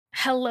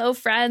Hello,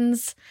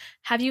 friends.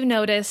 Have you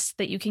noticed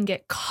that you can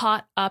get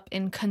caught up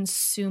in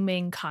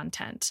consuming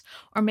content?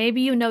 Or maybe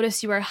you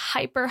notice you are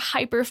hyper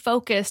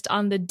focused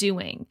on the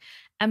doing.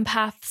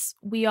 Empaths,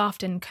 we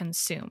often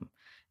consume.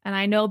 And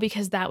I know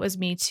because that was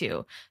me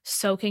too,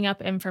 soaking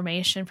up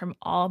information from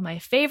all my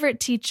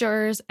favorite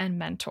teachers and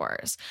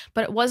mentors.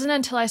 But it wasn't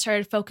until I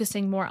started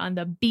focusing more on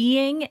the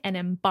being and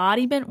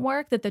embodiment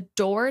work that the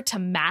door to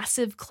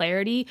massive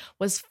clarity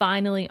was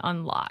finally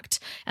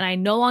unlocked. And I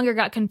no longer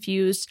got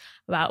confused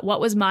about what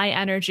was my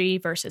energy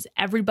versus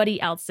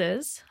everybody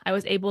else's. I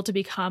was able to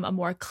become a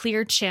more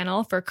clear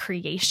channel for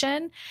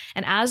creation,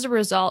 and as a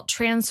result,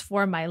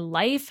 transform my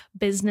life,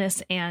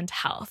 business, and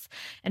health.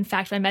 In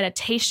fact, my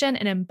meditation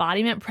and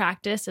embodiment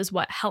practice is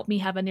what helped me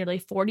have a nearly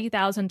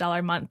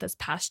 $40,000 month this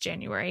past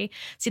January,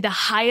 see the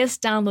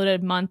highest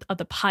downloaded month of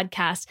the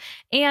podcast,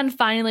 and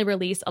finally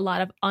release a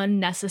lot of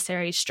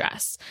unnecessary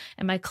stress.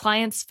 And my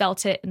clients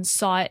felt it and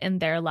saw it in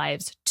their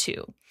lives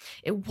too.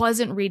 It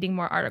wasn't reading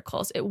more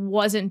articles. It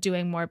wasn't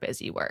doing more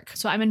busy work.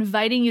 So I'm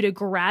inviting you to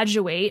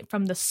graduate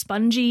from the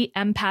spongy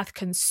empath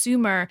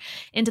consumer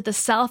into the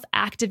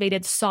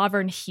self-activated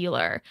sovereign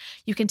healer.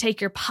 You can take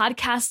your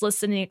podcast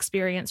listening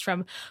experience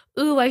from,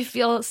 ooh, I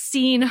feel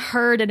seen,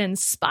 heard, and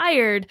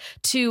inspired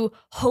to,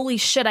 holy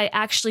shit, I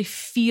actually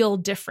feel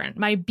different.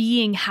 My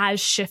being has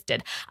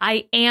shifted.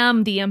 I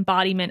am the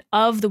embodiment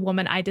of the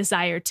woman I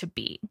desire to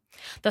be.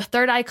 The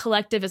Third Eye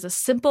Collective is a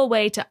simple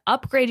way to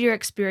upgrade your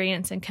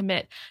experience and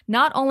commit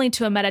not only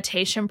to a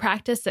meditation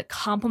practice that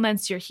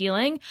complements your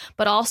healing,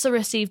 but also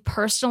receive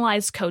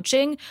personalized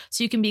coaching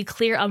so you can be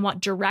clear on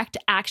what direct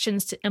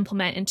actions to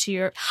implement into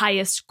your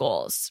highest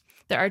goals.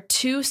 There are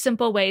two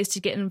simple ways to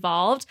get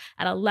involved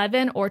at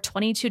 $11 or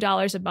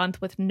 $22 a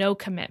month with no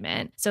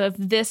commitment. So if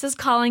this is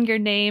calling your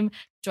name,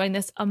 join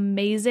this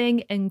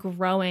amazing and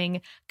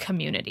growing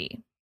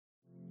community.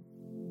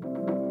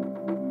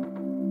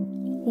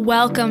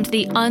 Welcome to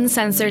the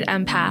Uncensored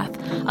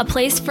Empath, a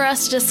place for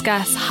us to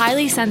discuss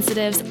highly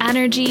sensitives,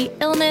 energy,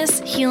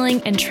 illness,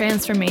 healing, and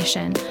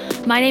transformation.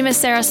 My name is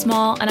Sarah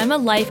Small, and I'm a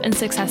life and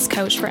success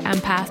coach for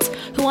empaths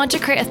who want to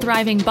create a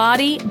thriving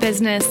body,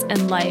 business,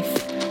 and life.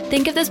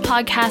 Think of this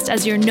podcast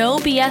as your no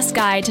BS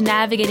guide to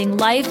navigating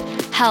life,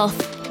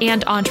 health,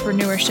 and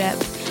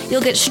entrepreneurship.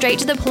 You'll get straight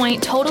to the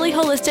point, totally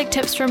holistic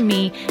tips from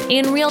me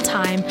in real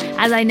time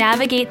as I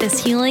navigate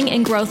this healing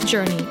and growth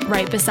journey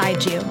right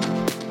beside you.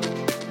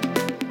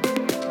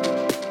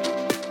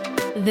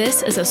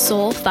 This is a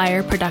Soul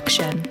Fire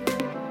production.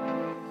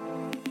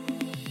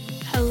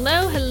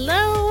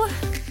 Hello.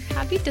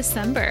 Happy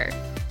December.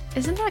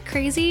 Isn't that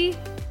crazy?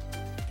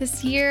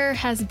 This year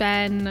has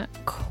been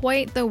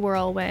quite the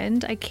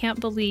whirlwind. I can't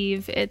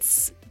believe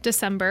it's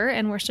December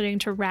and we're starting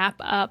to wrap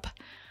up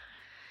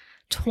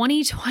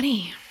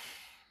 2020.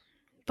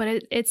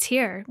 But it's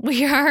here.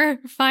 We are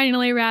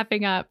finally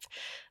wrapping up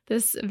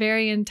this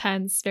very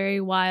intense, very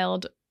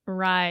wild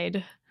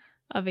ride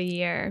of a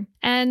year.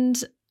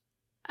 And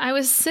I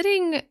was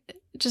sitting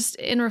just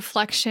in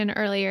reflection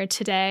earlier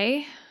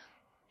today,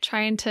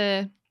 trying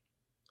to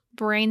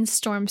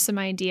brainstorm some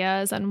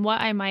ideas on what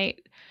I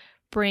might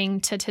bring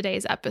to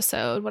today's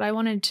episode, what I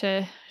wanted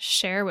to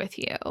share with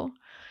you.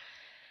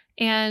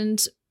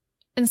 And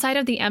inside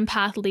of the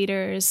Empath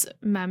Leaders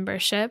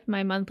membership,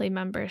 my monthly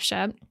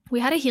membership, we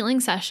had a healing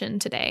session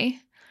today,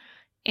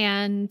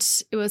 and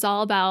it was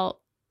all about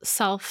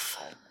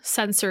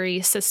self-sensory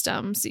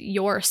systems,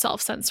 your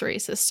self-sensory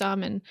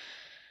system, and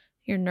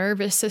your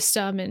nervous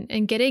system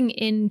and getting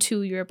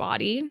into your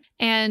body.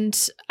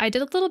 And I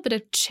did a little bit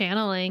of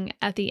channeling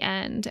at the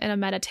end and a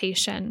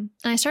meditation.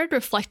 And I started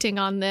reflecting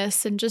on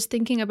this and just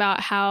thinking about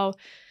how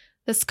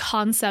this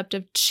concept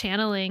of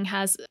channeling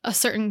has a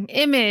certain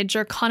image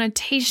or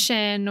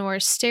connotation or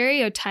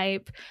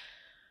stereotype,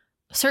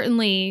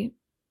 certainly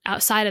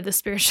outside of the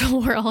spiritual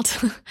world,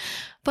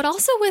 but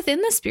also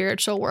within the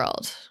spiritual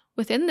world,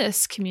 within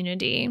this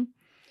community.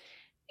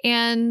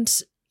 And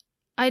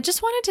I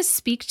just wanted to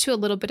speak to a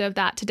little bit of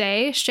that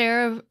today,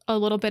 share a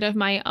little bit of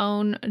my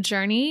own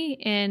journey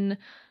in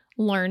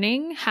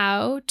learning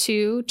how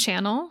to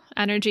channel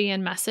energy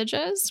and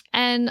messages,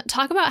 and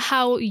talk about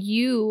how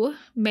you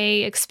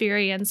may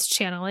experience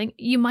channeling.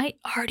 You might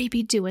already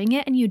be doing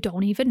it and you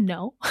don't even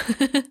know.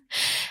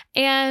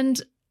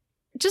 And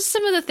just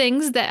some of the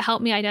things that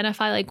help me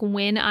identify like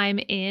when I'm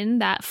in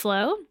that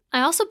flow.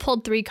 I also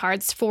pulled 3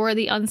 cards for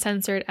the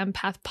Uncensored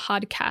Empath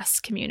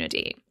podcast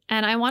community.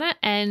 And I want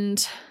to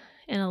end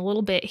in a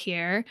little bit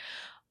here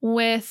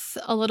with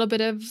a little bit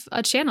of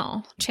a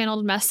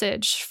channeled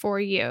message for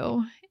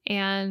you,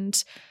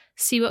 and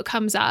see what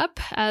comes up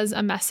as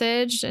a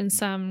message and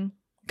some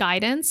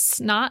guidance,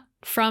 not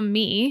from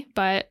me,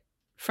 but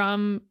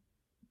from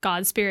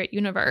God, Spirit,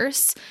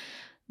 Universe,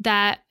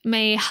 that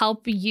may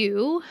help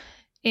you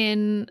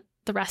in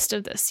the rest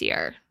of this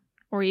year,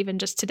 or even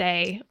just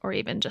today, or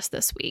even just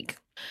this week.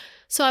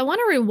 So I want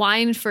to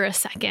rewind for a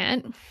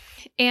second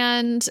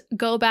and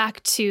go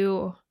back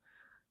to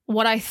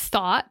what I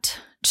thought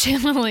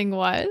channeling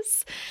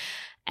was.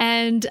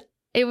 And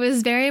it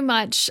was very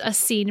much a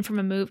scene from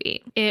a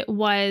movie. It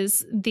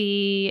was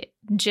the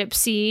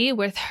gypsy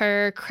with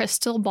her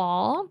crystal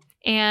ball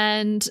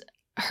and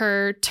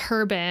her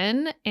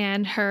turban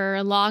and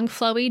her long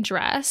flowy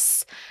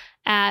dress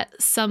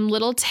at some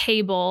little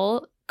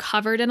table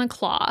covered in a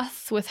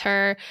cloth with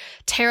her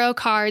tarot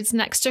cards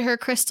next to her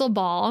crystal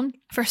ball.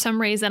 For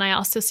some reason, I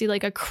also see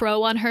like a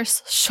crow on her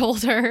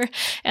shoulder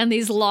and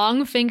these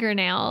long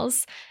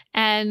fingernails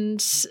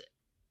and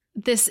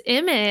this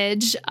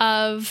image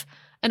of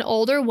an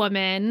older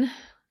woman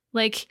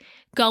like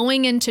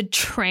going into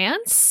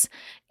trance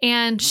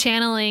and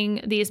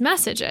channeling these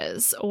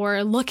messages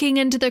or looking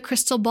into the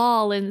crystal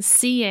ball and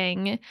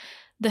seeing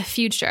the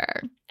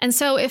future. And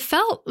so it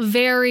felt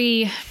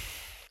very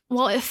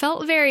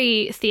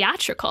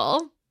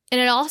theatrical,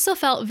 and it also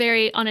felt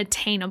very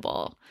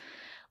unattainable.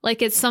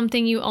 Like it's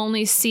something you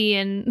only see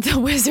in The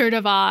Wizard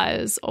of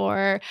Oz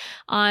or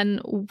on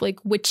like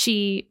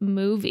witchy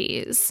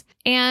movies.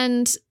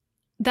 And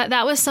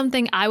that was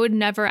something I would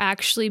never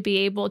actually be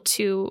able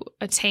to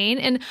attain.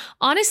 And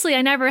honestly,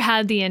 I never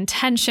had the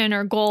intention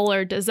or goal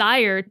or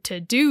desire to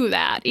do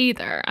that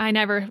either. I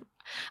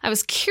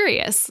was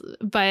curious,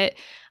 but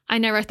I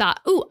never thought,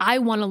 oh, I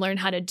want to learn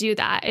how to do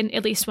that. And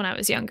at least when I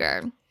was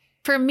younger.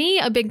 For me,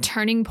 a big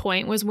turning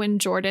point was when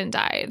Jordan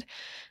died.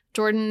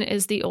 Jordan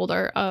is the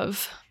older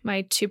of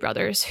my two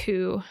brothers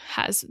who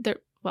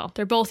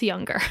they're both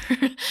younger,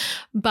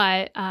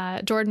 but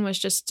Jordan was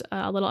just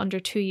a little under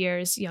 2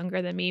 years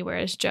younger than me,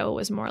 whereas Joe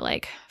was more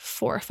like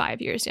 4 or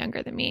 5 years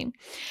younger than me.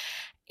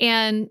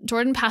 And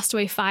Jordan passed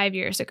away 5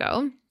 years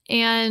ago.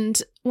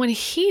 And when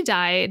he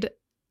died,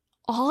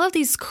 all of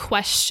these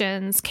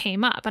questions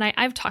came up. And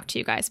I've talked to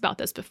you guys about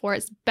this before.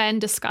 It's been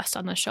discussed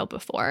on the show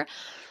before.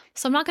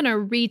 So I'm not going to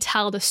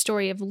retell the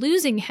story of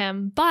losing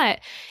him,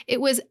 but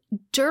it was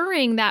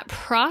during that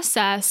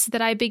process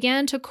that I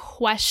began to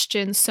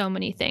question so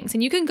many things.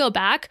 And you can go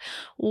back,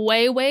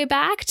 way, way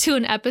back to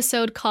an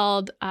episode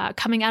called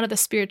Coming Out of the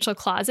Spiritual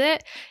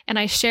Closet. And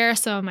I share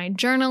some of my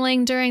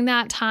journaling during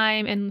that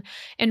time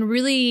and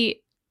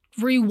really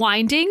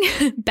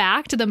rewinding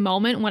back to the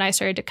moment when I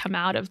started to come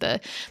out of the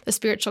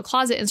spiritual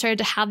closet and started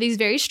to have these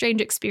very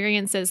strange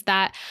experiences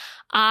that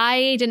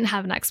I didn't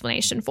have an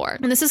explanation for.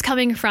 And this is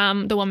coming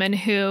from the woman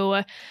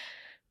who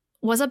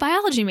was a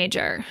biology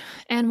major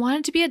and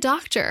wanted to be a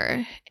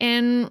doctor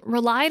and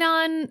relied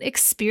on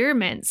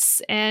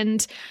experiments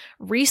and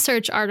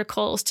research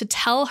articles to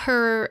tell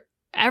her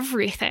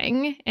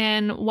everything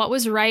and what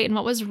was right and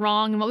what was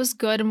wrong and what was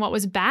good and what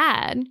was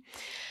bad.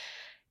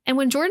 And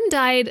when Jordan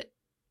died,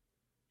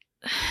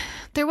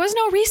 there was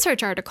no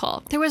research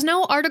article. There was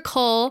no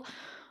article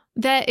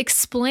that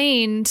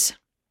explained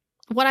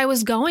what I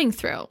was going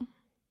through.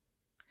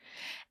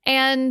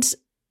 And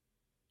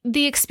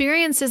the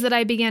experiences that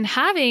I began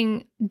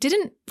having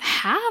didn't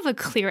have a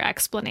clear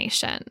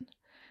explanation.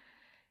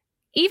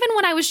 Even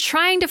when I was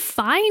trying to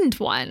find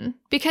one,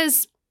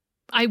 because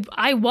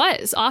I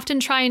was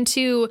often trying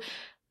to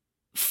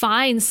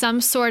find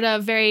some sort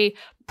of very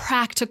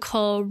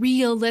practical,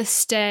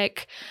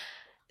 realistic,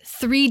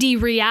 3D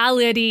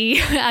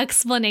reality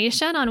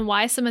explanation on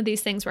why some of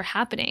these things were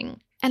happening.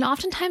 And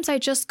oftentimes I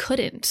just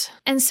couldn't.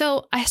 And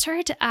so I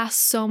started to ask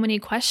so many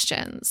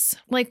questions,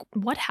 like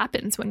what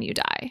happens when you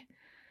die?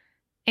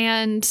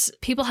 And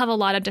people have a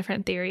lot of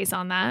different theories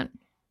on that.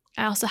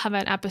 I also have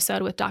an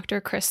episode with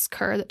Dr. Chris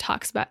Kerr that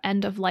talks about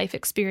end-of-life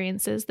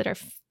experiences that are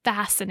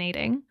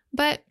fascinating.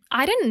 But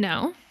I didn't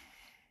know.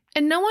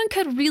 And no one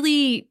could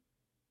really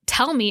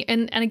tell me,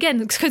 and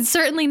again, could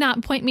certainly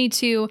not point me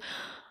to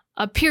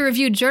a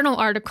peer-reviewed journal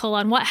article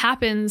on what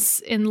happens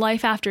in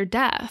life after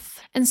death.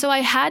 And so I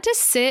had to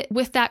sit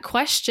with that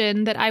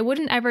question that I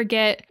wouldn't ever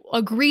get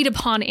agreed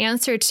upon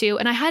answer to,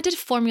 and I had to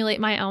formulate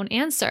my own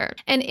answer.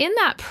 And in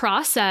that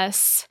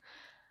process,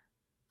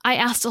 I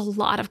asked a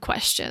lot of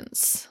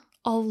questions,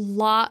 a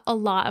lot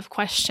of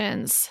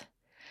questions.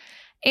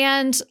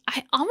 And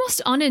I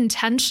almost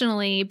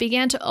unintentionally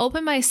began to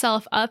open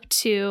myself up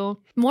to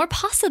more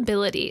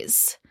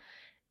possibilities.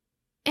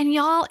 And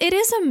y'all, it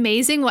is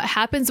amazing what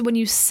happens when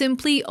you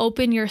simply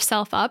open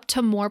yourself up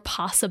to more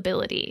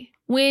possibility.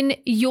 When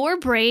your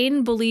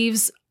brain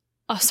believes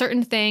a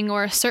certain thing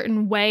or a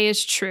certain way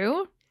is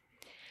true,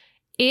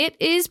 it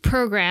is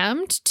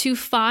programmed to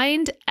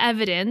find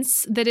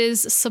evidence that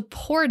is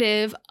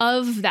supportive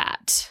of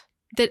that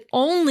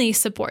only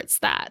supports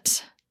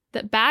that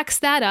backs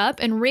that up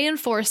and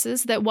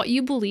reinforces that what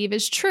you believe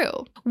is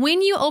true.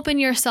 When you open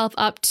yourself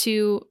up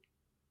to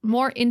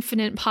more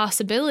infinite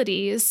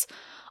possibilities,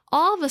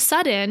 all of a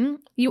sudden,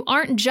 you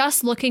aren't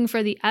just looking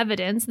for the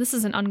evidence. This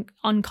is an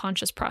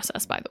unconscious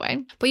process, by the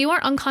way. But you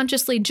aren't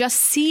unconsciously just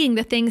seeing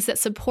the things that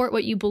support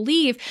what you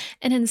believe.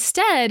 And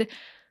instead,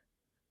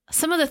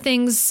 some of the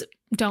things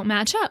don't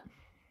match up.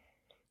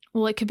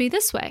 Well, it could be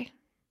this way,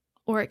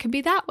 or it could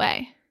be that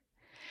way.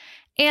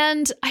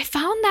 And I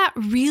found that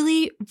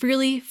really,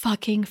 really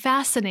fucking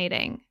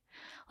fascinating.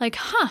 Like,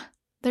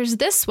 there's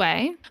this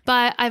way,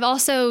 but I've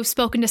also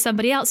spoken to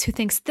somebody else who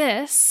thinks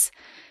this.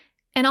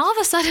 And all of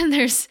a sudden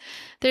there's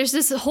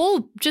this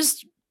whole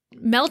just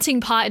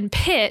melting pot and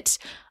pit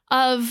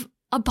of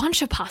a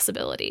bunch of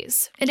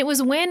possibilities. And it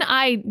was when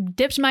I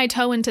dipped my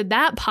toe into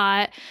that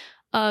pot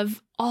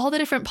of all the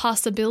different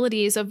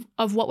possibilities of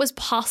what was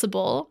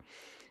possible,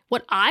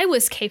 what I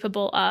was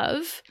capable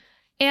of,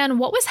 and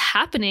what was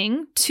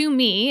happening to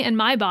me and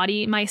my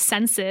body, my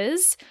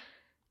senses,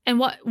 and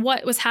what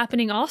was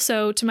happening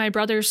also to my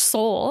brother's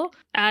soul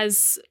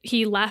as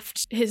he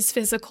left his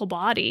physical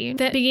body,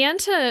 that began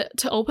to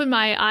open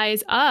my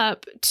eyes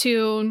up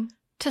to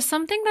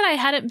something that I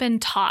hadn't been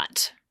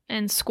taught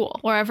in school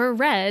or ever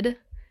read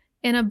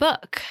in a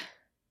book.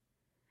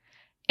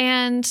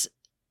 And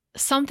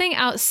something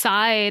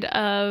outside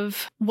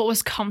of what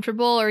was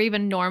comfortable or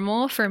even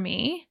normal for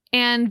me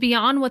and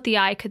beyond what the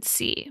eye could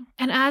see.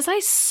 And as I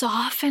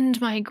softened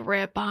my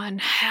grip on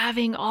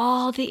having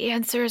all the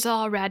answers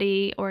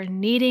already or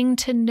needing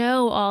to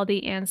know all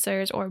the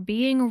answers or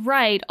being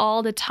right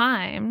all the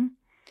time,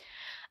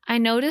 I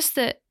noticed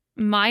that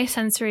my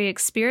sensory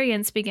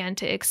experience began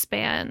to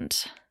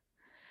expand.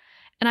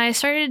 And I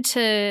started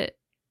to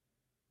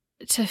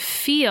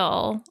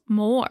feel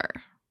more.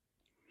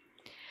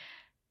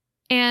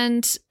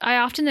 And I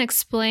often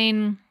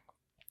explain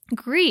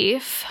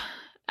grief,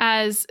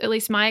 as at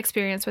least my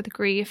experience with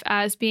grief,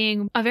 as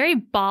being a very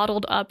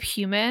bottled up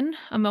human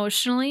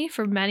emotionally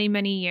for many,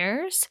 many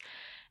years.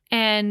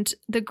 And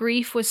the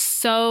grief was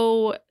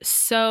so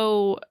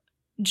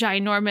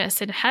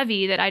ginormous and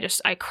heavy that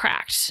I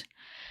cracked.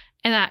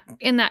 And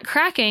in that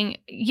cracking,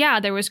 yeah,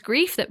 there was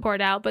grief that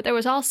poured out, but there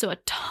was also a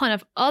ton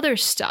of other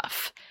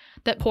stuff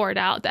that poured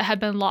out that had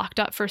been locked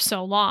up for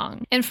so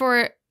long. And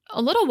for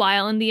a little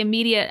while in the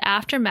immediate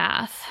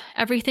aftermath,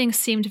 everything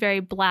seemed very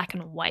black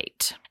and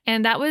white.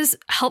 And that was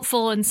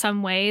helpful in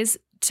some ways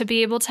to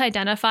be able to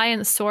identify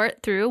and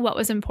sort through what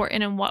was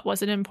important and what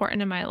wasn't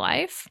important in my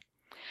life.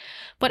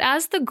 But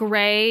as the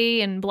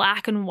gray and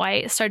black and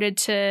white started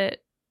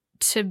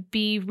to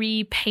be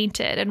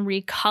repainted and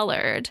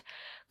recolored,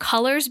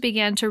 colors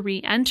began to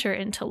re-enter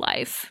into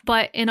life,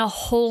 but in a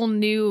whole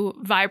new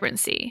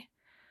vibrancy,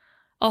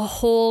 a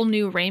whole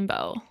new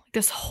rainbow,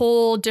 this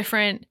whole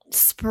different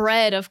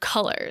spread of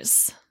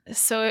colors.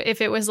 So if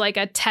it was like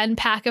a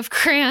 10-pack of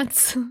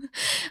crayons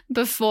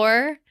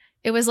before,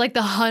 it was like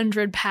the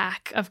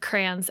 100-pack of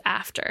crayons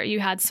after.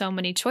 You had so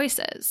many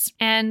choices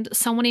and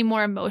so many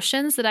more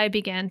emotions that I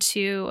began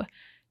to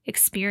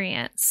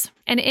experience.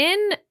 And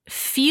in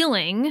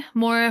feeling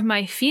more of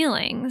my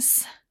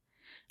feelings,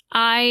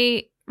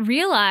 I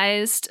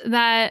realized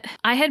that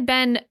I had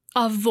been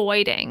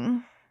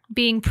avoiding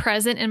being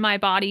present in my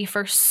body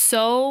for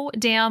so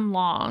damn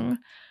long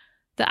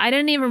that I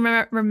didn't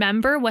even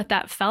remember what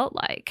that felt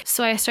like.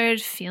 So I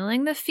started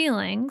feeling the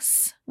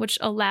feelings, which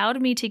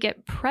allowed me to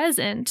get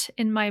present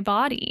in my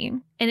body.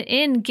 And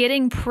in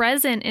getting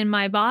present in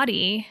my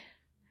body,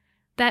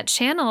 that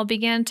channel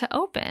began to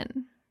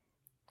open.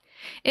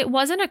 It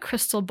wasn't a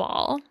crystal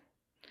ball.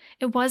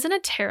 It wasn't a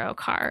tarot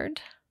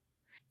card.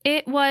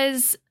 It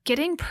was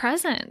getting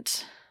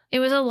present. It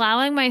was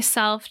allowing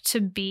myself to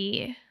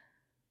be.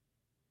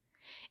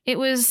 It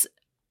was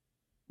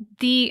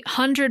the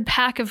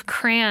 100-pack of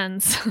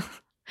crayons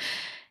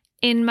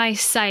in my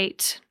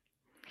sight,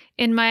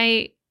 in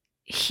my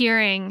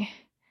hearing,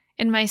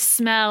 in my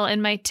smell,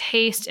 in my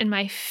taste, in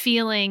my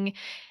feeling,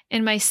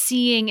 in my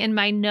seeing, in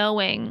my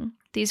knowing.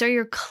 These are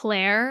your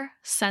clair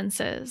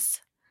senses.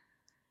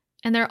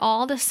 And they're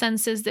all the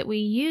senses that we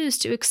use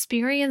to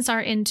experience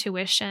our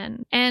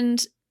intuition.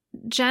 And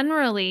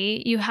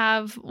generally, you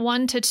have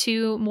 1 to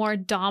 2 more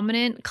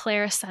dominant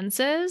clair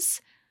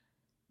senses,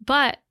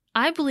 but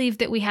I believe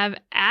that we have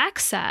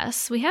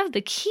access, we have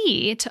the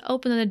key to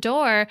open the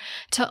door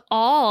to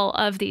all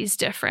of these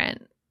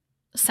different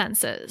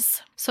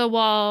senses. So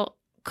while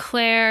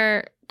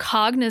clair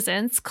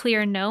cognizance,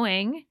 clear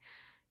knowing,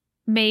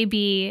 may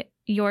be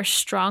your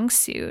strong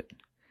suit,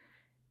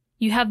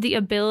 you have the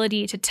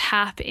ability to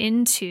tap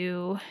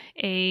into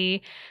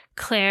a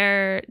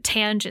clair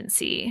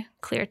tangency,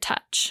 clear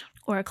touch,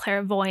 or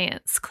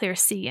clairvoyance, clear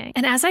seeing.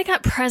 And as I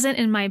got present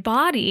in my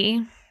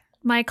body,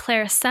 my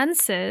clair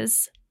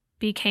senses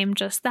became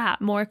just that,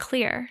 more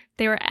clear.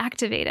 They were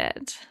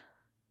activated.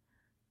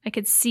 I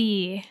could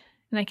see,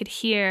 and I could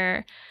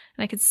hear,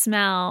 and I could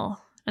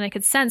smell, and I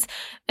could sense.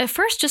 At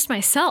first, just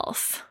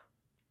myself.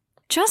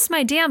 Just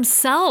my damn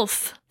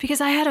self,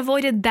 because I had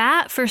avoided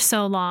that for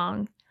so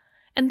long.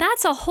 And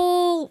that's a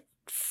whole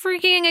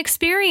freaking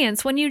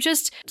experience when you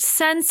just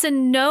sense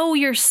and know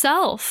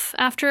yourself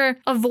after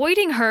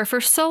avoiding her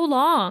for so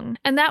long.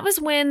 And that was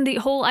when the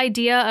whole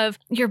idea of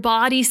your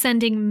body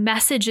sending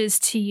messages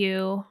to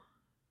you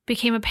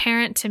became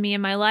apparent to me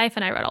in my life,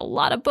 and I read a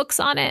lot of books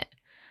on it.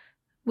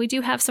 We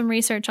do have some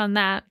research on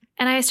that.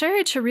 And I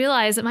started to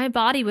realize that my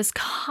body was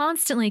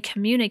constantly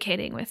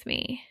communicating with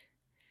me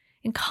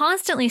and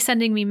constantly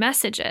sending me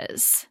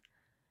messages,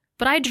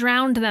 but I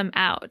drowned them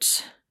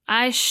out.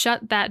 I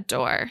shut that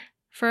door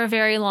for a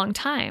very long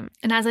time.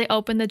 And as I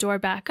opened the door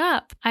back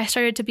up, I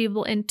started to be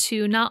able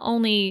to not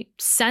only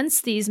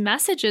sense these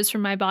messages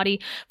from my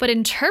body, but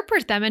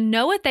interpret them and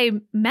know what they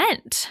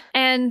meant.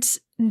 And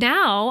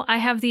now I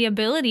have the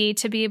ability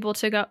to be able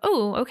to go,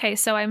 oh, okay,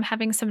 so I'm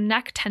having some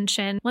neck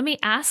tension. Let me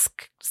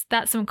ask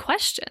that some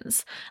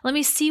questions. Let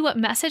me see what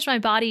message my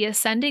body is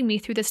sending me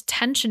through this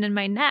tension in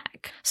my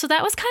neck. So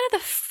that was kind of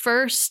the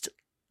first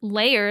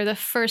layer, the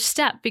first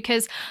step,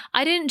 because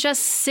I didn't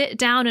just sit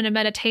down in a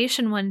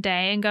meditation one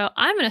day and go,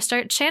 I'm going to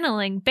start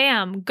channeling,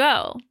 bam,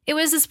 go. It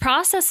was this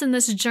process and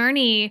this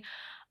journey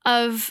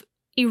of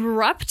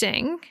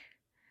erupting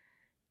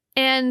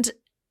and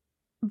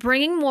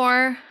bringing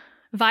more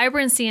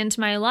vibrancy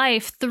into my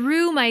life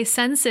through my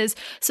senses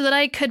so that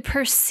I could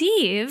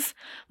perceive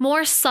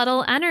more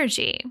subtle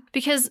energy.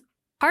 Because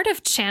part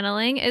of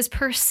channeling is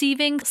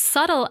perceiving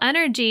subtle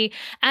energy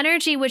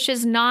which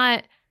is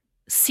not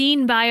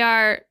seen by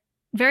our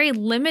very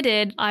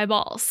limited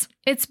eyeballs.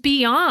 It's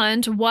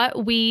beyond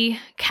what we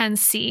can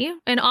see,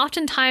 and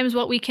oftentimes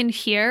what we can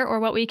hear or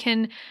what we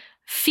can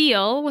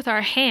feel with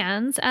our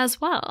hands as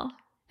well.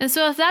 And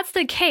so if that's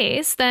the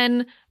case,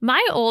 then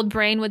my old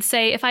brain would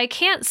say, if I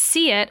can't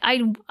see it,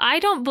 I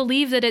don't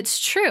believe that it's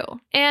true.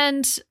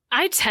 And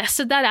I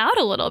tested that out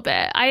a little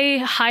bit.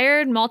 I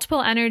hired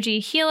multiple energy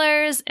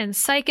healers and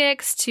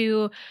psychics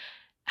to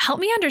help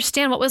me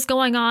understand what was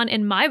going on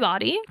in my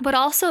body, but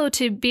also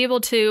to be able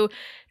to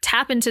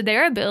tap into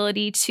their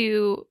ability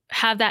to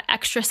have that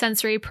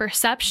extrasensory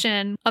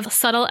perception of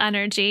subtle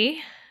energy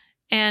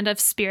and of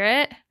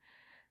spirit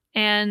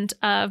and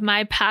of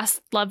my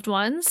past loved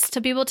ones to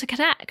be able to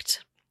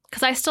connect.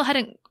 Because I still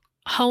hadn't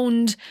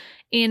honed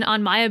in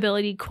on my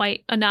ability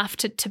quite enough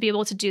to be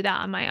able to do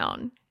that on my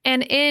own.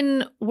 And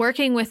in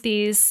working with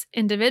these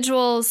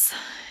individuals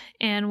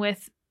and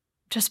with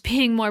just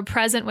being more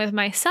present with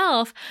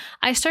myself,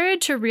 I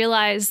started to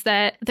realize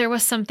that there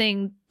was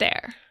something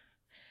there.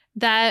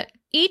 That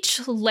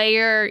each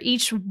layer,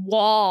 each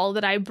wall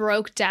that I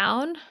broke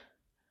down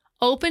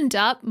opened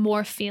up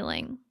more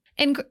feeling.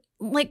 And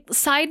like,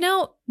 side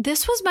note,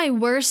 this was my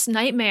worst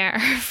nightmare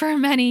for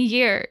many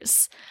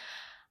years.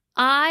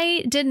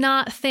 I did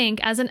not think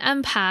as an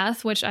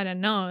empath, which I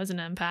didn't know as an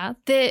empath,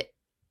 that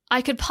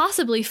I could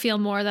possibly feel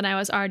more than I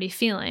was already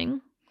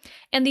feeling.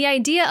 And the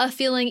idea of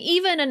feeling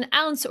even an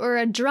ounce or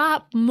a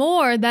drop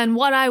more than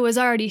what I was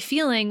already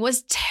feeling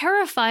was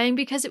terrifying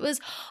because it was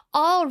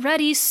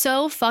already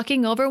so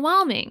fucking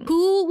overwhelming.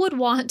 Who would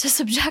want to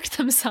subject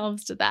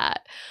themselves to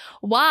that?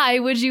 Why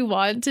would you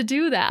want to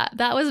do that?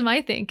 That was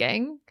my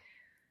thinking.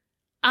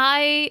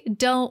 I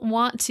don't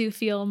want to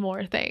feel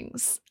more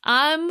things.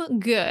 I'm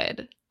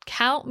good.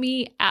 Count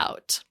me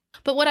out.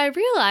 But what I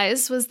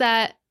realized was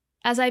that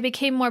as I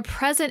became more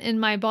present in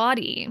my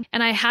body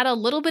and I had a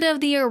little bit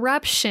of the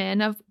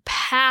eruption of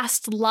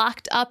past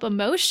locked up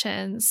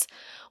emotions,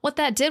 what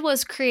that did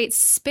was create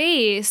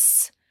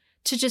space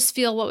to just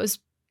feel what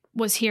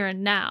was here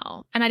and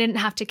now. And I didn't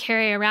have to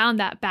carry around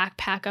that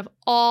backpack of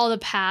all the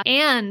past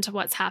and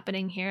what's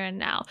happening here and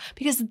now,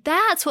 because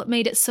that's what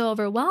made it so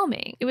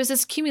overwhelming. It was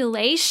this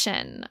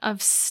accumulation of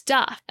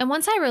stuff. And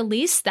once I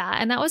released that,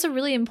 and that was a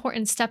really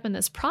important step in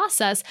this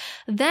process,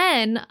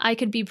 then I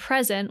could be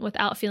present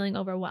without feeling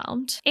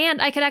overwhelmed. And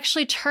I could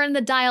actually turn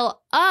the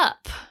dial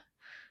up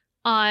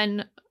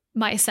on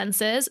my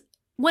senses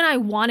when I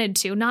wanted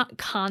to, not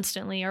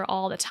constantly or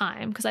all the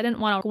time, because I didn't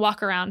want to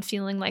walk around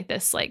feeling like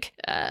this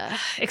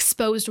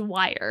exposed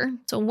wire.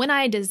 So when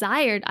I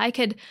desired, I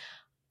could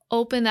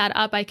open that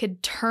up. I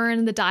could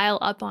turn the dial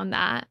up on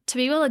that to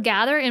be able to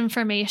gather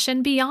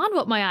information beyond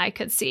what my eye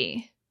could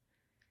see,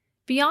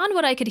 beyond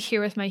what I could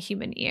hear with my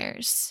human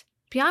ears,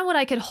 beyond what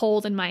I could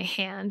hold in my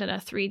hand in a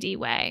 3D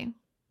way.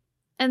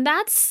 And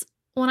that's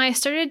when I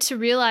started to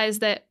realize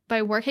that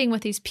by working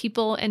with these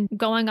people and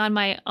going on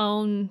my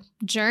own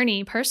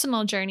journey,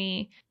 personal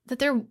journey, that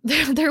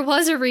there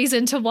was a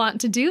reason to want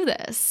to do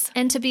this.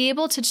 And to be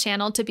able to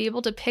channel, to be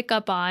able to pick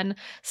up on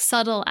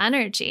subtle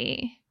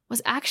energy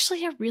was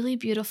actually a really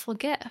beautiful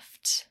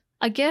gift.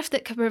 A gift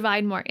that could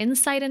provide more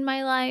insight in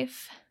my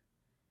life,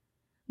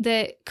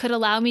 that could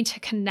allow me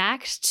to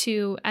connect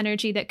to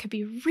energy that could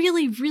be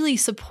really, really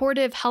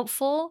supportive,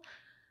 helpful,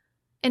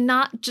 and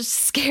not just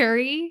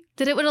scary,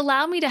 that it would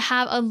allow me to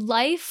have a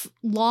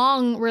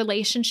lifelong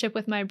relationship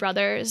with my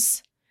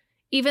brothers,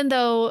 even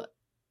though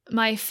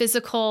my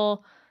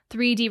physical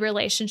 3D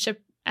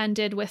relationship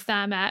ended with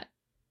them at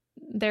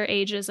their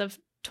ages of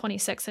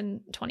 26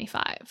 and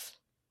 25.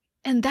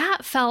 And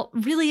that felt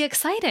really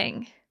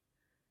exciting.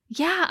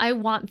 Yeah, I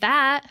want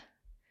that.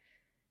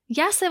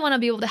 Yes, I want to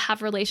be able to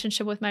have a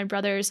relationship with my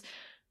brothers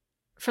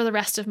for the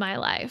rest of my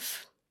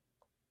life.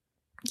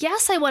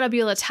 Yes, I want to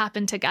be able to tap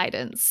into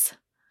guidance.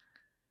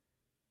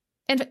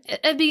 And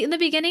in the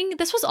beginning,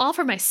 this was all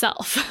for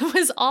myself. It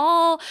was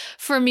all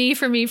for me.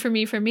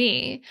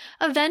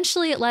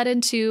 Eventually, it led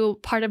into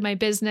part of my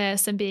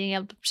business and being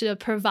able to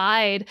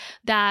provide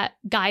that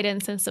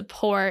guidance and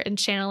support and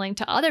channeling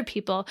to other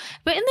people.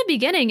 But in the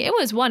beginning, it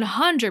was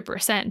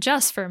 100%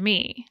 just for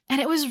me. And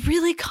it was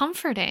really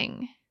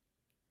comforting.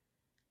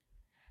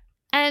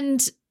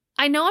 And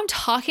I know I'm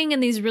talking in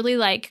these really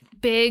like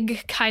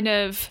big kind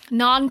of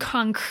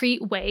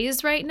non-concrete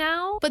ways right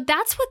now, but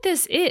that's what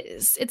this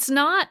is. It's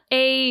not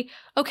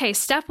okay,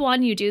 step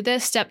 1, you do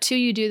this, step 2,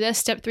 you do this,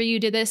 step 3,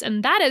 you do this,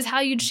 and that is how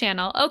you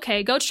channel.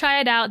 Okay, go try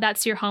it out.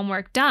 That's your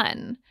homework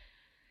done.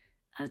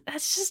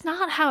 That's just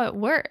not how it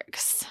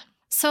works.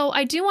 So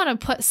I do want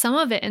to put some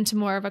of it into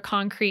more of a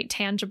concrete,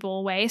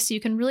 tangible way so you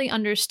can really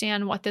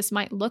understand what this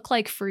might look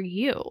like for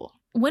you.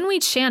 When we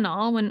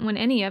channel, when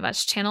any of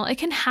us channel, it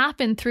can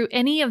happen through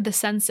any of the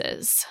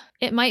senses.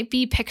 It might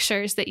be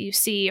pictures that you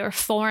see or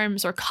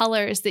forms or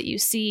colors that you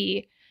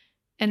see,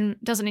 and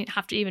doesn't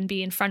have to even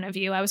be in front of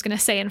you. I was going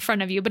to say in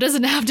front of you, but it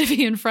doesn't have to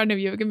be in front of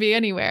you. It can be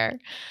anywhere.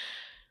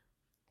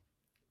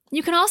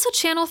 You can also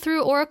channel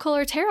through oracle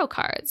or tarot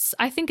cards.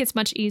 I think it's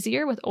much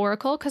easier with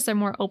oracle because they're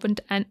more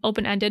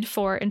open-ended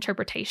for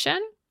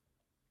interpretation.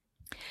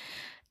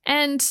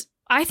 And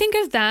I think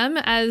of them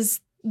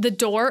as the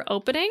door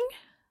opening.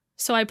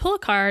 So I pull a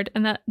card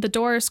and the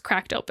door is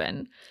cracked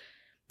open.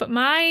 But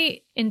my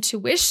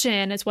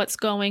intuition is what's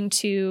going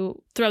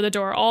to throw the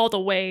door all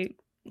the way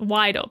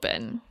wide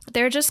open.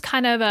 They're just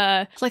kind of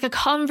like a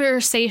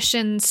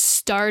conversation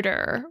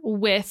starter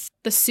with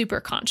the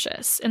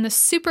superconscious. And the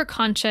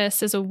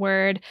superconscious is a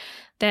word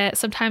that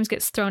sometimes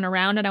gets thrown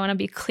around, and I want to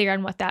be clear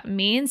on what that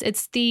means.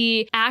 It's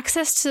the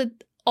access to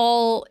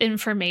all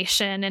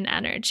information and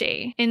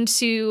energy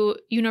into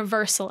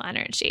universal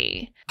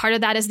energy. Part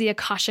of that is the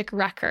Akashic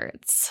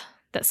records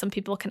that some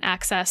people can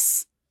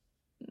access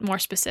more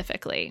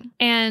specifically.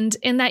 And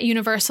in that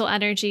universal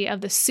energy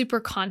of the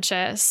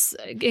superconscious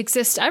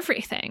exists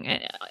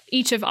everything,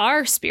 each of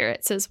our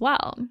spirits as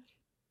well.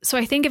 So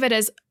I think of it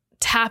as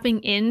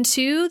tapping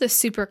into the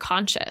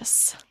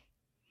superconscious.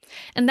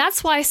 And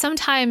that's why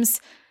sometimes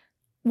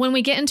when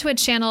we get into a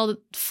channeled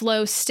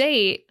flow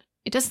state,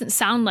 it doesn't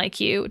sound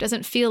like you, it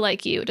doesn't feel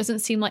like you, it doesn't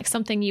seem like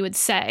something you would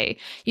say.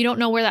 You don't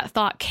know where that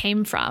thought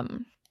came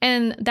from.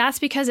 And that's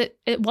because it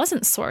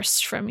wasn't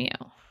sourced from you.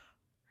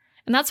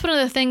 And that's one of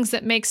the things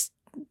that makes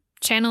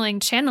channeling.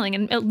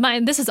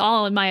 And this is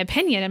all in my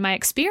opinion and my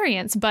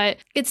experience, but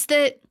it's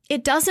that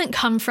it doesn't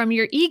come from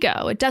your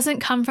ego. It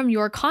doesn't come from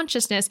your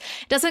consciousness.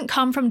 It doesn't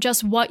come from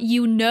just what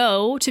you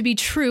know to be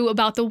true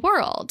about the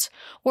world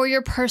or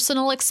your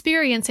personal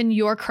experience in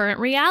your current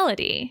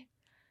reality.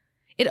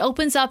 It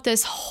opens up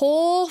this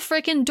whole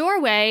freaking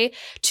doorway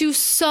to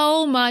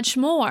so much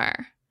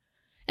more.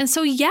 And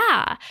so,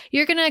 yeah,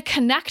 you're going to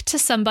connect to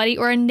somebody,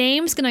 or a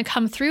name's going to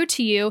come through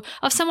to you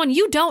of someone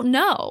you don't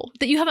know,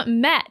 that you haven't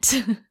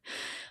met.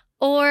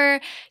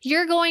 Or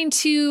you're going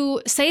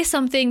to say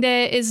something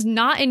that is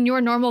not in your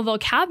normal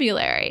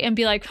vocabulary and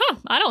be like,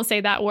 I don't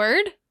say that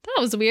word. That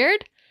was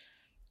weird.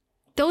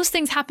 Those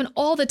things happen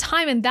all the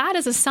time. And that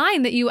is a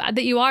sign that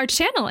you are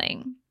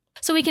channeling.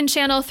 So we can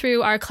channel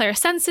through our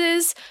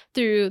clairsenses,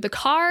 through the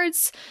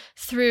cards,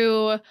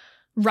 through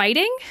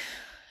writing.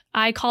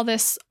 I call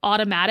this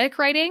automatic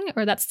writing,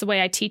 or that's the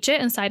way I teach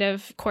it inside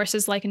of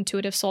courses like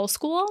Intuitive Soul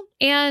School.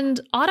 And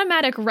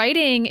automatic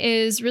writing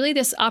is really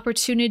this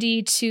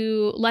opportunity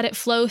to let it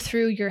flow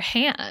through your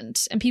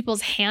hand, and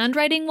people's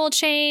handwriting will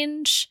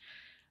change.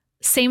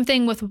 Same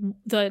thing with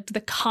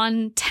the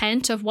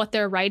content of what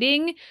they're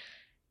writing.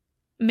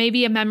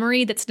 Maybe a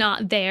memory that's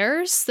not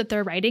theirs that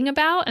they're writing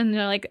about, and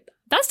they're like,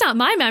 that's not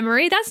my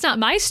memory. That's not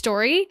my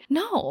story.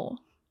 No.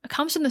 It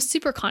comes from the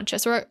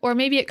superconscious, or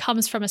maybe it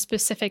comes from a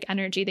specific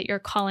energy that you're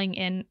calling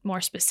in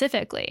more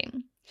specifically.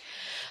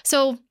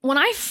 So when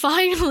I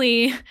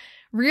finally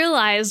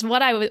realized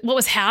what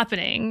was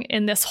happening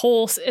in this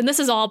and this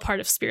is all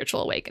part of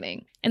spiritual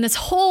awakening, in this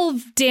whole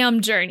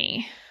damn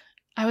journey,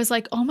 I was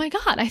like, oh my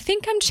God, I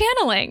think I'm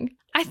channeling.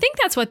 I think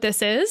that's what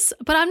this is,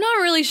 but I'm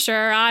not really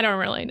sure. I don't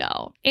really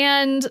know.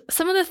 And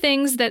some of the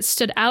things that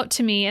stood out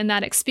to me in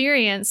that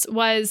experience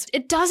was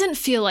it doesn't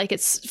feel like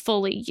it's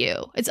fully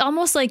you. It's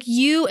almost like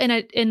you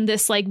in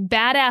this like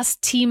badass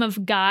team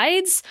of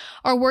guides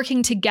are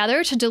working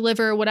together to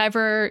deliver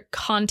whatever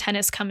content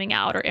is coming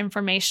out or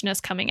information is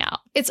coming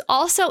out. It's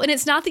also, and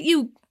it's not that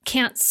you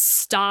can't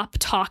stop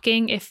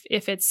talking if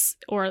it's,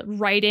 or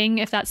writing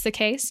if that's the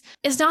case.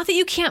 It's not that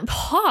you can't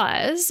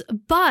pause,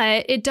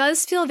 but it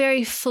does feel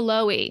very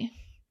flowy.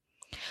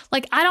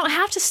 Like I don't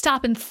have to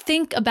stop and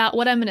think about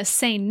what I'm going to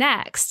say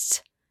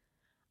next.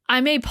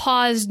 I may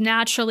pause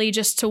naturally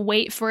just to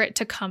wait for it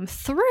to come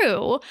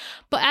through,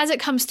 but as it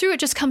comes through, it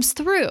just comes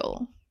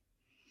through.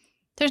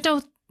 There's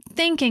no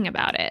thinking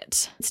about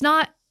it. It's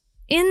not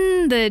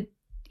in the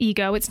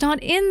ego. It's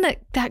not in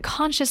that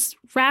conscious,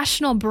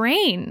 rational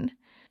brain.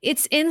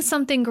 It's in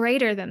something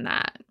greater than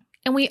that.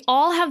 And we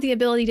all have the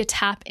ability to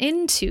tap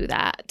into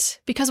that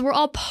because we're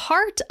all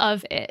part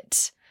of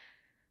it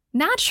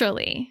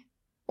naturally,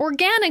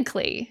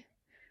 organically.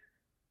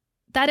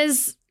 That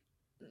is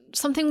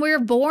something we're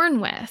born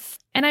with.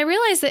 And I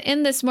realized that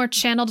in this more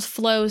channeled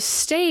flow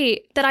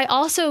state that I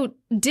also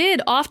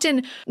did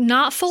often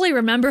not fully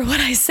remember what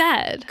I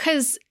said,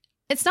 because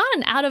it's not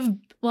an out of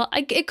well,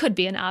 it could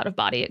be an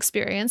out-of-body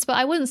experience, but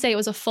I wouldn't say it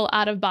was a full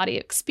out-of-body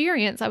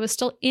experience. I was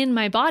still in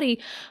my body,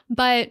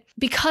 but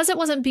because it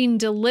wasn't being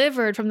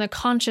delivered from the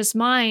conscious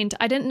mind,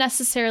 I didn't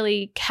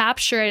necessarily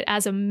capture it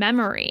as a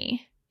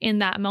memory in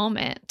that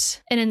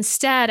moment. And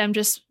instead, I'm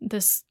just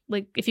this,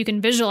 like, if you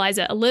can visualize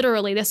it,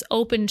 literally this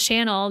open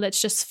channel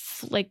that's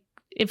just like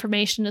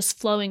information is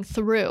flowing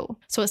through.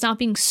 So it's not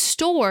being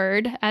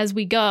stored as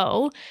we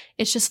go,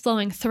 it's just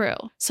flowing through.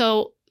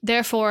 So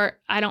therefore,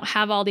 I don't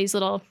have all these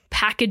little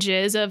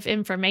packages of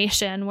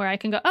information where I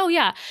can go, oh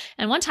yeah,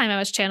 and one time I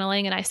was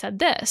channeling and I said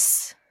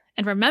this,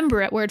 and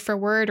remember it word for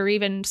word, or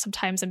even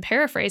sometimes in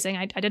paraphrasing,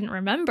 I didn't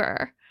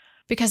remember,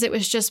 because it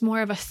was just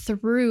more of a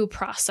through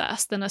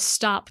process than a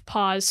stop,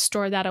 pause,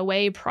 store that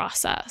away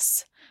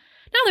process.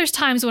 Now, there's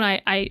times when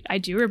I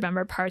do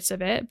remember parts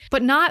of it,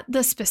 but not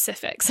the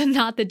specifics and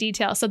not the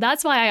details. So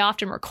that's why I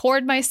often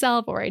record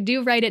myself, or I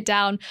do write it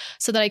down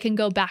so that I can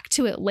go back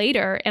to it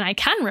later and I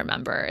can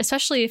remember,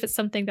 especially if it's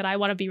something that I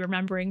want to be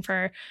remembering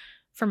for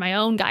my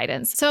own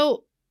guidance.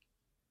 So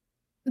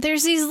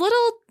there's these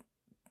little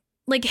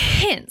like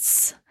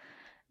hints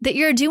that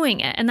you're doing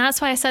it. And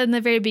that's why I said in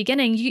the very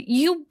beginning,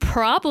 you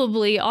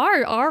probably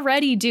are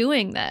already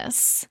doing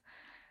this.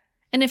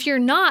 And if you're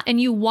not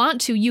and you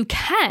want to, you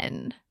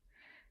can.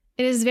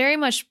 It is very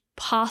much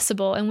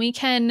possible, and we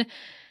can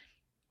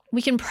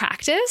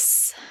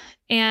practice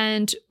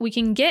and we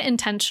can get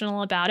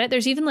intentional about it.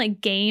 There's even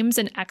like games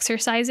and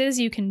exercises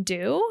you can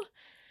do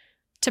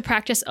to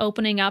practice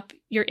opening up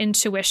your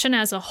intuition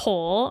as a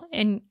whole,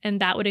 and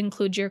that would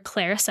include your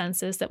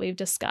clairsenses that we've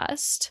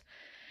discussed.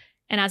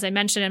 And as I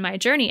mentioned in my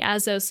journey,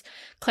 as those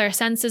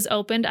clairsenses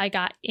opened, I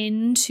got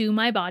into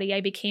my body,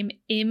 I became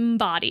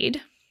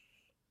embodied.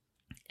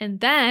 And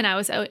then I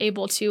was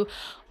able to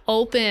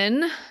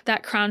open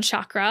that crown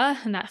chakra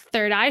and that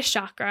third eye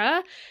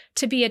chakra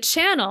to be a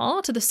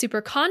channel to the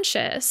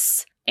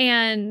superconscious,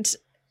 and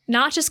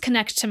not just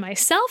connect to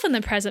myself in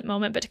the present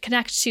moment, but to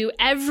connect to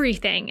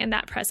everything in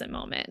that present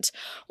moment.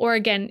 Or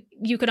again,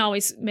 you can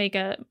always make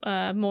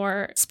a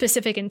more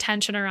specific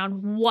intention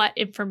around what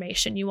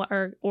information you want,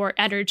 or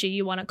energy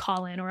you want to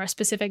call in, or a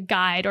specific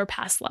guide or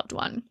past loved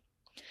one.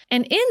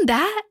 And in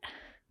that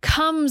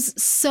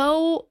comes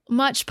so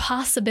much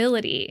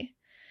possibility.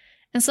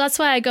 And so that's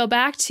why I go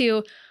back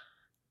to,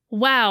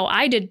 wow,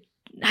 I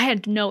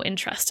had no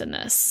interest in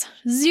this,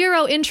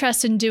 zero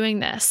interest in doing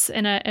this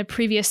in a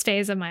previous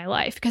phase of my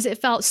life, because it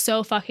felt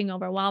so fucking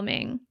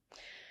overwhelming.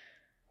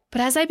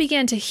 But as I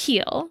began to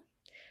heal,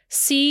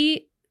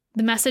 see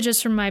the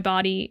messages from my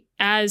body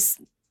as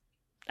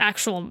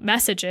actual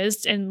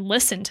messages and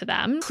listen to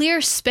them, clear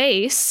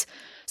space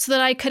so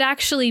that I could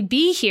actually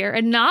be here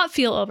and not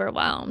feel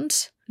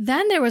overwhelmed,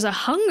 then there was a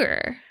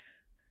hunger,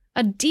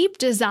 a deep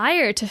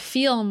desire to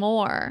feel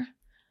more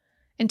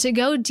and to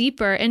go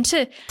deeper and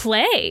to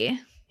play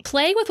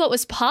with what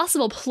was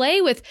possible,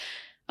 play with,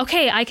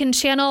 okay, I can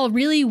channel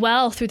really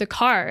well through the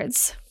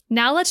cards.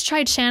 Now let's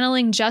try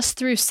channeling just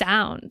through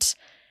sound.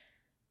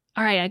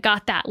 All right, I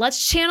got that.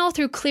 Let's channel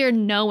through clear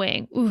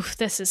knowing. Ooh,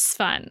 this is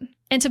fun.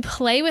 And to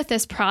play with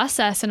this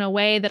process in a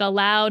way that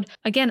allowed,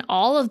 again,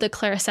 all of the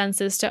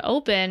clairsenses to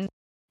open.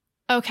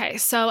 Okay,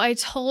 so I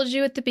told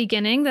you at the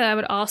beginning that I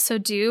would also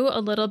do a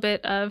little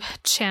bit of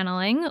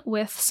channeling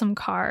with some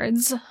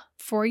cards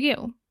for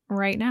you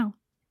right now.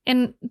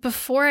 And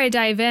before I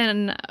dive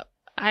in,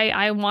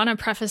 I want to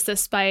preface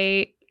this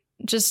by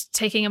just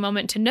taking a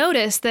moment to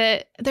notice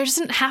that there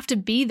doesn't have to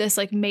be this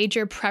like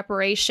major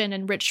preparation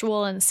and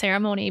ritual and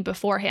ceremony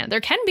beforehand.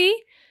 There can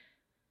be.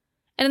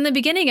 And in the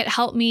beginning, it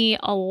helped me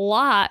a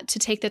lot to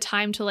take the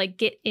time to like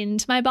get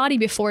into my body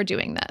before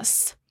doing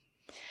this.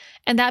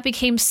 And that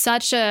became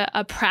such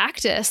a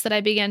practice that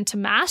I began to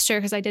master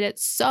because I did it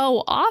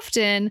so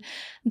often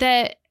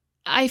that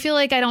I feel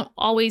like I don't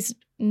always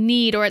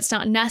need, or it's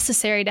not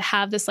necessary to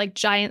have this like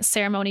giant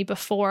ceremony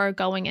before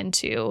going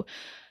into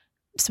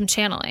some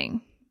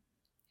channeling.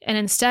 And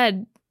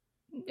instead,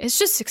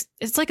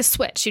 it's like a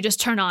switch. You just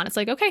turn on. It's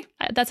like, okay,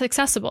 that's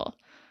accessible.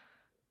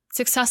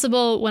 It's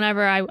accessible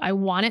whenever I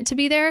want it to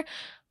be there.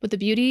 But the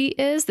beauty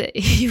is that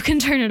you can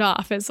turn it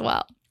off as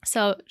well.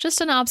 So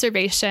just an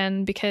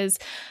observation, because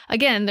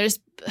again, there's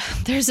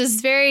this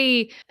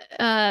very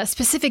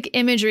specific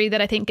imagery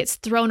that I think gets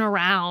thrown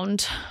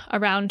around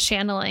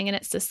channeling. And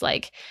it's just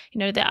like,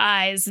 the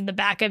eyes in the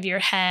back of your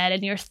head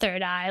and your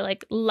third eye,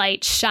 like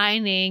light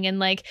shining and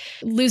like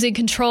losing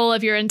control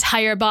of your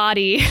entire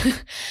body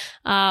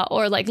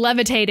or like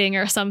levitating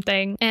or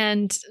something.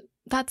 And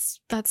that's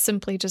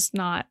simply just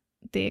not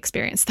the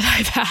experience that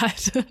I've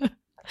had.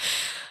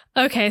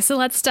 Okay, so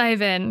let's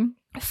dive in.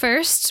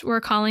 First, we're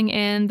calling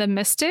in the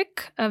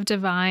Mystic of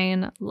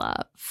Divine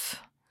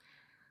Love.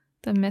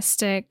 The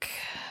Mystic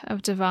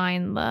of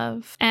Divine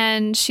Love.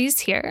 And she's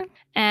here.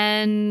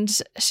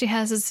 And she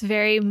has this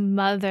very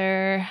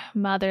motherly,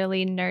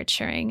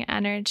 nurturing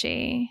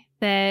energy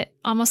that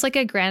almost like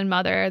a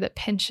grandmother that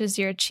pinches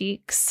your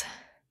cheeks,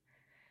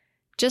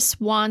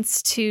 just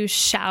wants to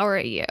shower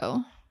you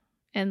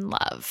in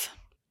love.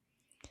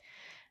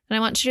 And I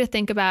want you to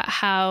think about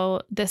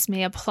how this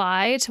may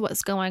apply to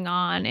what's going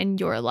on in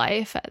your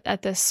life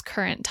at this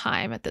current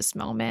time, at this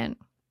moment,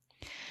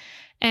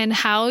 and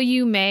how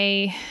you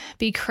may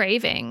be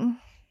craving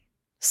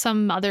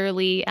some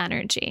motherly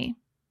energy,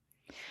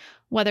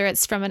 whether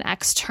it's from an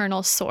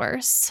external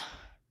source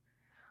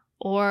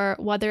or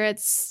whether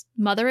it's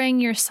mothering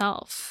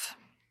yourself.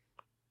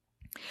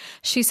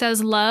 She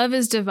says, love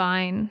is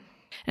divine,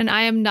 and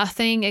I am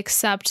nothing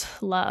except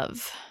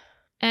love.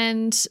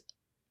 And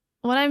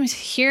what I'm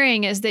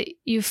hearing is that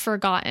you've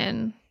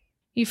forgotten.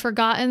 You've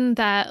forgotten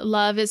that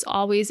love is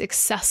always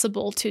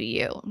accessible to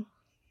you,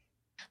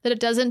 that it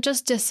doesn't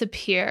just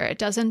disappear, it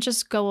doesn't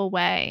just go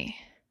away.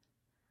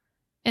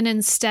 And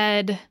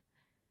instead,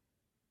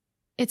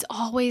 it's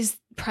always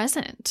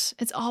present.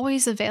 It's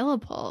always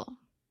available.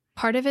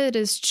 Part of it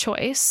is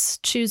choice,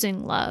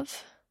 choosing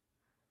love.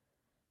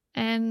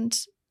 And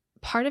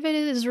part of it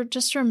is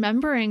just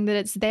remembering that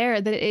it's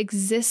there, that it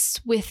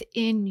exists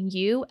within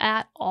you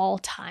at all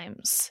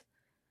times,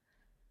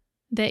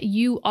 that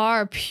you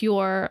are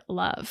pure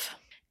love.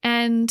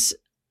 And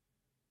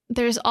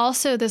there's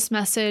also this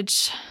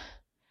message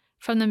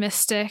from the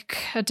mystic,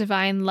 a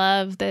divine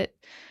love that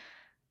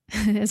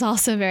is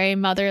also very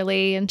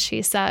motherly. And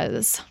she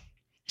says,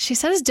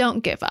 don't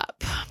give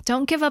up.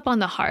 Don't give up on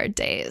the hard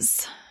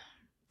days.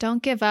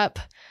 Don't give up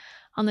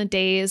on the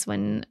days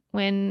when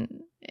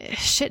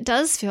shit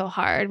does feel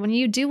hard, when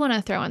you do want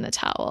to throw in the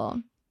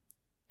towel.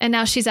 And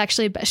now she's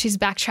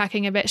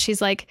backtracking a bit.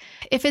 She's like,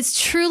 if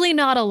it's truly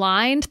not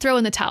aligned, throw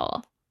in the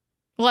towel.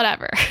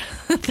 Whatever.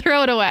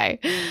 Throw it away.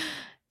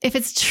 If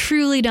it's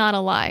truly not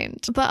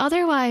aligned. But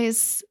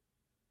otherwise,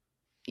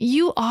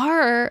 you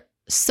are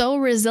so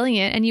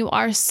resilient and you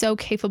are so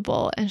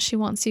capable. And she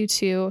wants you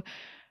to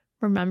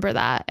remember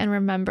that and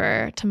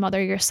remember to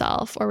mother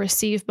yourself or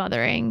receive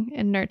mothering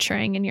and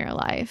nurturing in your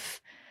life,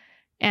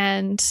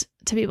 and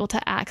to be able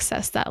to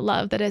access that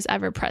love that is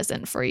ever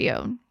present for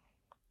you.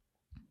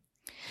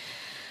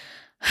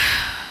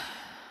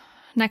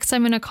 Next,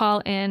 I'm going to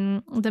call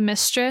in the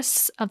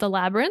mistress of the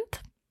labyrinth.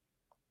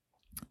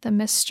 The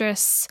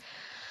mistress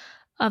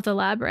of the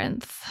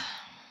labyrinth.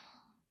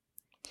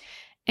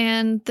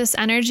 And this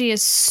energy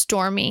is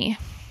stormy.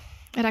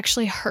 It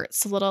actually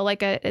hurts a little,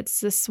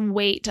 it's this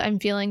weight I'm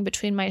feeling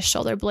between my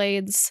shoulder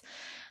blades,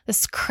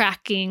 this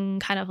cracking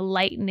kind of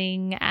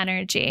lightning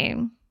energy,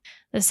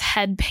 this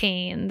head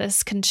pain,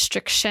 this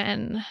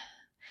constriction.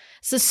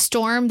 It's a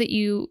storm that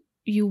you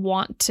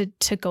want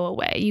to go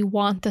away. You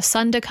want the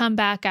sun to come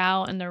back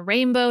out and the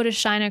rainbow to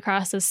shine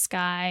across the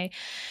sky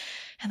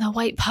and the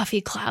white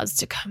puffy clouds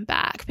to come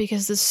back,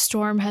 because this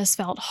storm has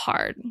felt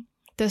hard.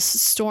 This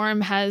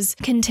storm has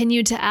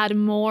continued to add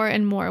more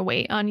and more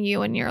weight on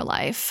you in your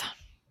life.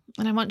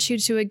 And I want you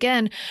to,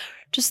 again,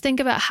 just think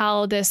about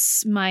how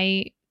this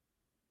might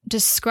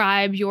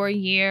describe your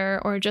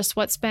year or just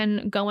what's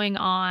been going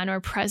on or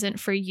present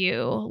for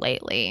you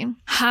lately.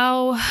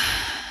 How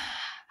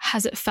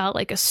has it felt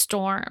like a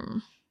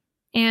storm?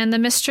 And the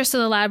mistress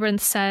of the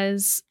labyrinth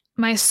says,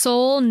 my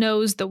soul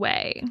knows the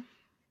way,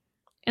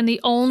 and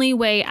the only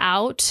way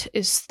out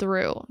is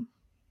through.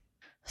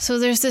 So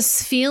there's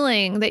this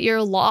feeling that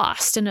you're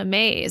lost in a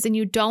maze and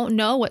you don't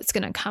know what's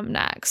going to come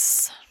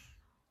next.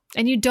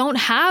 And you don't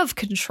have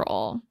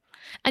control.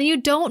 And you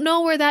don't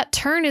know where that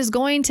turn is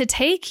going to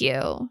take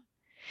you.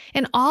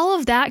 And all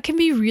of that can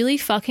be really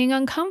fucking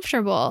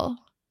uncomfortable.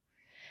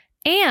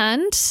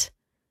 And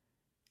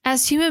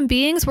as human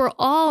beings, we're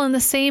all in the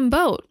same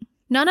boat.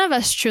 None of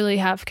us truly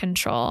have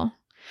control.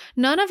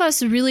 None of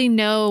us really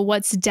know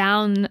what's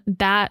down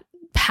that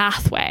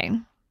pathway.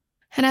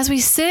 And as we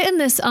sit in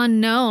this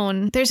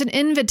unknown, there's an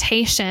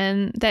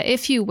invitation that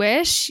if you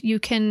wish, you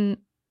can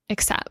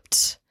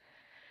accept.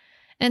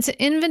 And it's an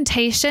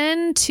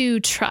invitation to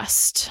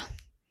trust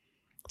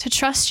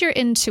your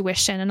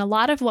intuition. And a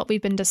lot of what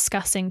we've been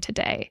discussing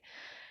today.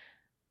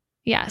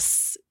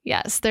 Yes,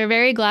 they're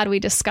very glad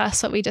we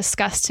discussed what we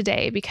discussed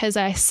today, because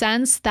I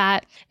sense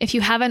that if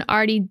you haven't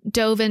already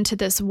dove into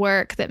this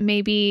work, that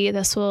maybe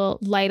this will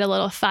light a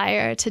little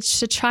fire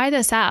to try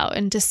this out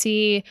and to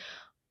see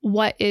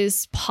what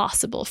is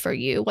possible for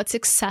you, what's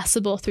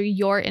accessible through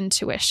your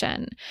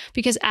intuition.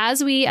 Because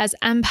as we, as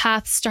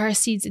empaths,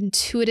 starseeds,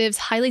 intuitives,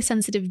 highly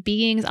sensitive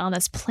beings on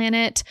this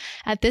planet,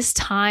 at this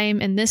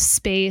time, in this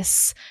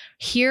space,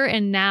 here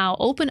and now,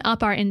 open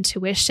up our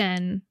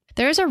intuition,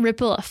 there's a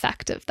ripple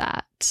effect of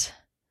that.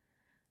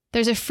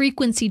 There's a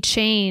frequency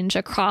change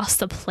across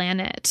the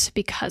planet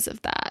because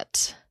of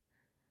that.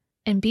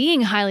 And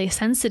being highly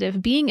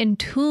sensitive, being in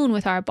tune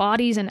with our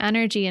bodies and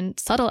energy and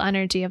subtle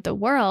energy of the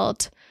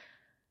world,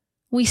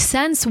 we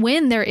sense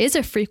when there is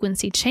a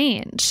frequency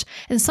change.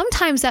 And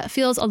sometimes that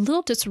feels a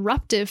little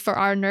disruptive for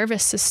our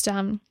nervous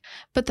system.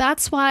 But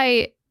that's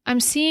why I'm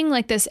seeing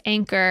like this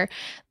anchor.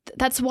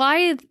 That's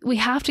why we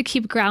have to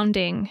keep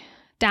grounding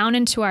down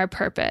into our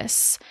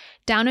purpose,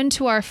 down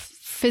into our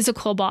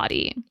physical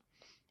body.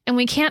 And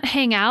we can't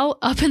hang out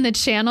up in the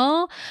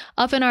channel,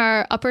 up in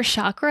our upper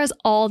chakras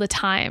all the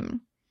time.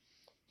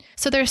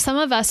 So there's some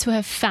of us who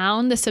have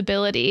found this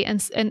ability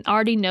and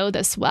already know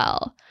this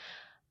well.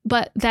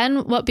 But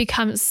then what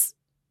becomes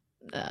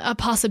a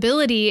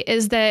possibility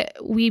is that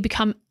we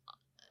become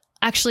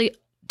actually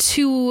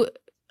too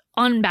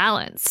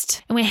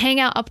unbalanced, and we hang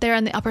out up there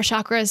in the upper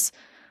chakras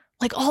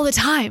like all the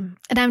time.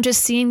 And I'm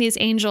just seeing these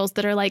angels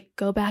that are like,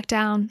 go back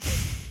down,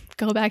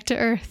 go back to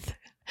earth.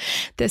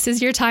 This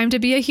is your time to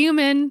be a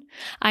human.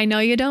 I know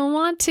you don't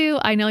want to.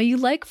 I know you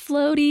like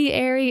floaty,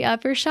 airy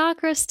upper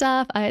chakra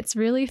stuff. It's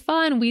really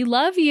fun. We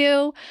love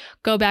you.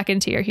 Go back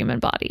into your human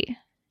body.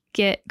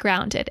 Get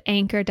grounded,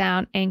 anchor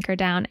down, anchor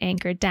down,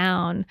 anchor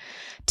down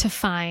to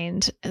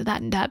find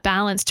that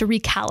balance, to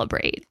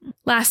recalibrate.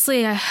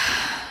 Lastly, I'm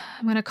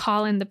going to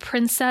call in the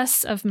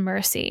Princess of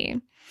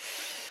Mercy.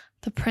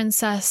 The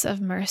Princess of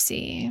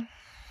Mercy.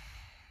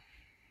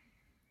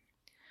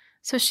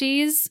 So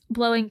she's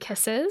blowing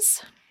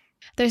kisses.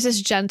 There's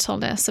this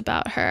gentleness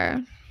about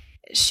her.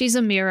 She's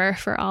a mirror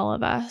for all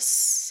of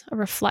us, a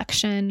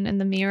reflection in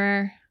the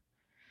mirror.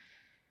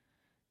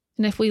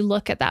 And if we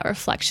look at that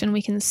reflection,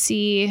 we can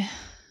see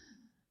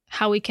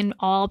how we can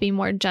all be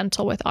more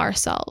gentle with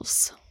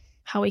ourselves,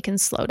 how we can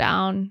slow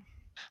down,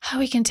 how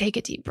we can take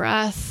a deep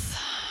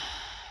breath,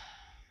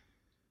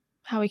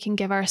 how we can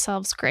give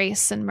ourselves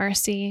grace and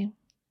mercy.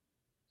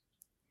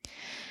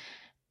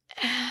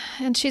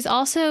 And she's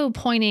also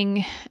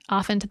pointing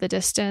off into the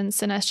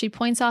distance. And as she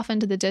points off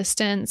into the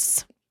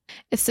distance,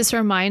 it's this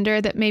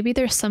reminder that maybe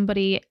there's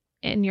somebody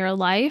in your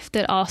life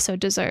that also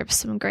deserves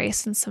some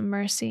grace and some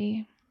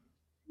mercy.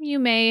 You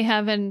may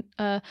have an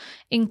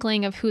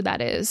inkling of who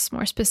that is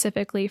more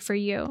specifically for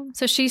you.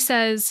 So she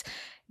says,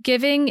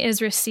 giving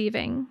is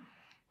receiving.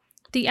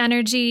 The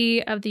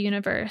energy of the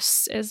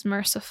universe is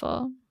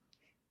merciful.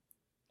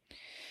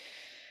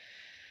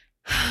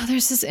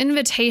 There's this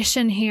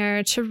invitation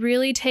here to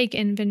really take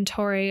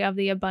inventory of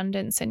the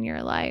abundance in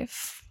your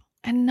life,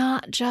 and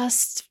not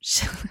just,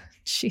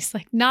 she's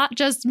like, not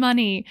just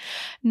money,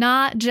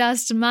 not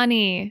just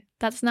money.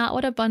 That's not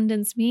what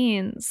abundance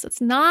means.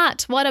 That's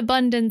not what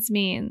abundance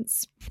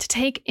means. To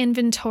take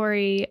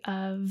inventory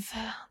of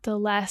the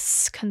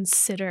less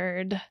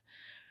considered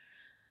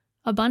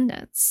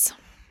abundance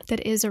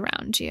that is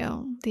around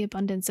you, the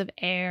abundance of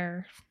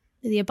air,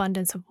 the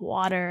abundance of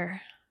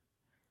water,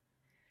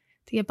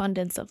 the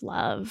abundance of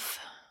love.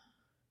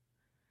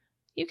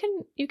 You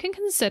can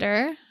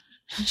consider,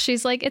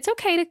 she's like, it's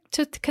okay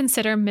to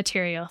consider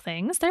material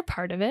things. They're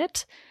part of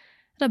it.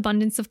 An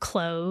abundance of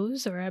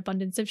clothes, or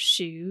abundance of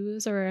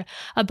shoes, or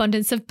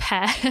abundance of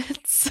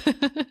pets.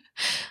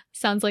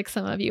 Sounds like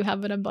some of you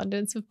have an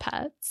abundance of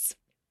pets.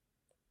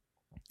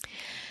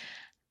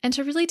 And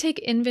to really take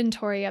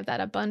inventory of that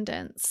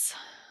abundance.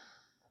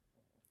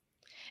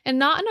 And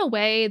not in a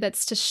way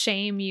that's to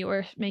shame you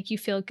or make you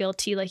feel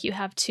guilty like you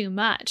have too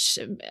much.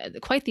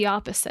 Quite the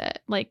opposite.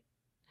 Like,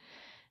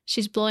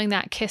 she's blowing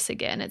that kiss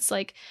again. It's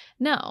like,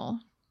 no.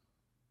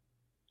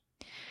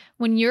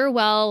 When you're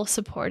well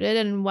supported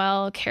and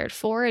well cared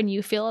for and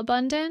you feel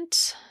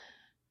abundant,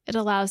 it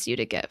allows you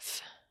to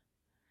give.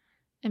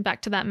 And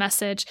back to that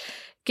message,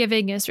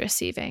 giving is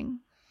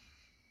receiving.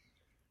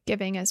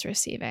 Giving is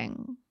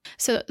receiving.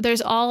 So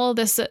there's all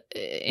this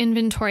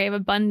inventory of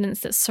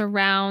abundance that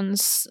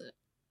surrounds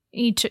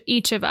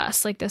each of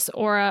us, like this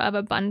aura of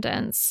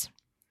abundance.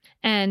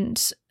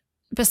 And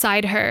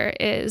beside her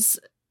is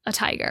a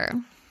tiger,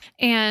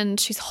 and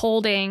she's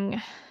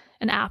holding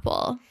an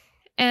apple.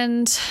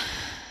 And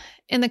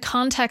in the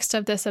context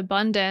of this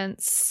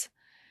abundance,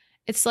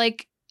 it's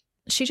like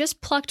she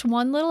just plucked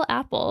one little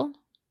apple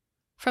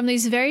from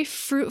these very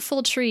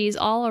fruitful trees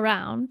all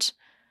around.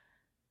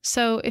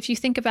 So if you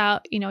think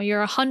about,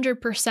 you're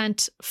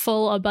 100%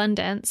 full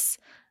abundance,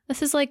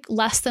 this is like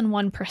less than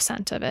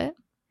 1% of it.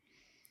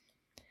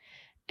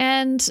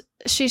 And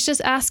she's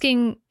just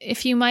asking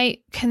if you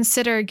might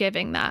consider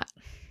giving that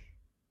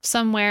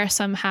somewhere,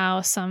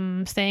 somehow,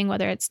 something,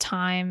 whether it's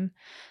time,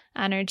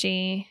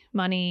 energy,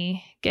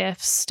 money,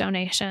 gifts,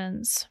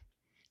 donations.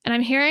 And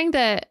I'm hearing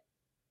that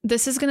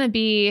this is going to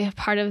be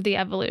part of the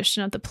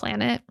evolution of the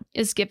planet,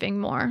 is giving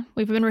more.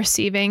 We've been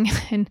receiving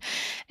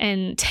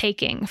and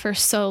taking for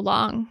so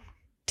long.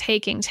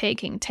 Taking.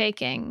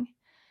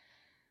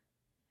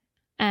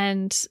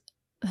 And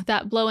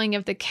that blowing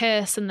of the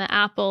kiss and the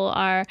apple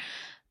are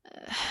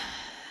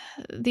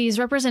these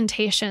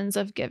representations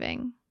of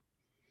giving.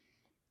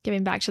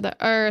 Giving back to the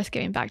earth,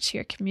 giving back to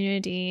your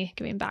community,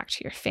 giving back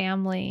to your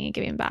family,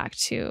 giving back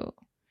to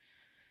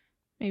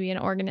maybe an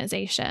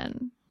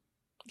organization.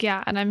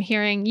 Yeah, and I'm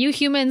hearing you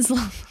humans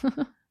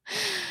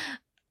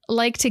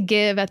like to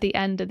give at the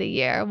end of the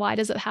year. Why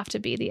does it have to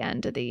be the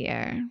end of the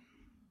year?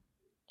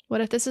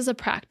 What if this is a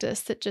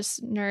practice that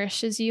just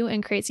nourishes you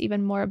and creates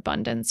even more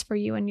abundance for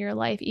you in your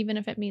life, even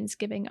if it means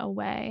giving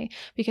away?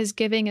 Because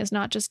giving is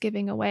not just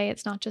giving away.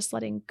 It's not just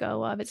letting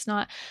go of. It's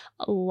not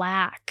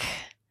lack.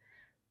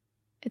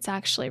 It's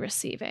actually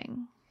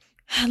receiving.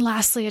 And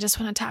lastly, I just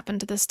want to tap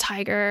into this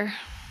tiger.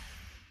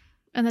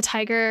 And the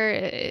tiger,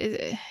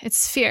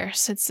 it's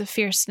fierce. It's a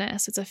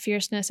fierceness.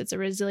 It's a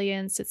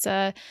resilience. It's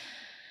a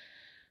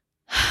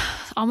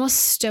almost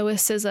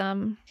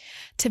stoicism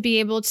to be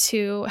able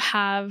to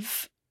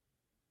have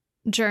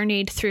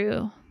journeyed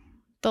through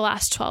the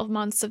last 12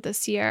 months of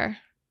this year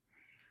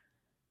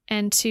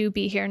and to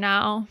be here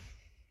now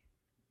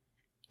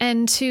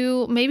and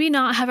to maybe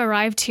not have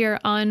arrived here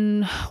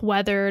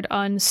unweathered,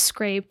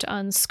 unscraped,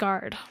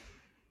 unscarred.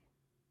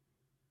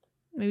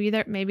 Maybe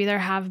there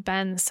have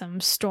been some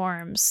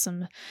storms,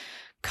 some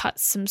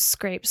cuts, some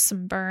scrapes,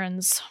 some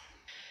burns.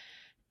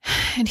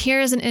 And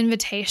here is an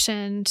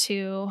invitation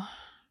to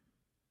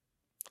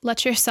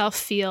let yourself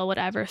feel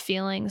whatever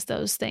feelings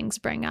those things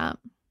bring up.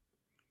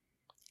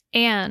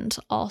 And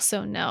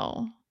also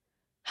know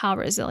how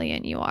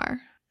resilient you are.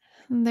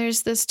 And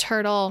there's this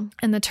turtle,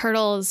 and the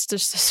turtle is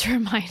just this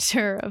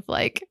reminder of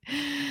like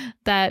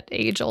that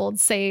age-old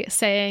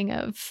saying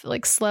of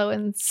like slow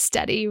and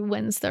steady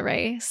wins the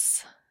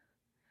race.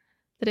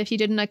 That if you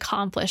didn't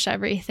accomplish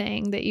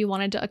everything that you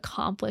wanted to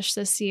accomplish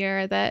this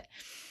year, that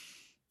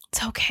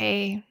it's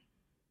okay.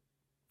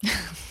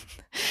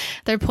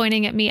 They're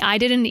pointing at me. I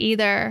didn't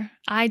either.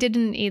 I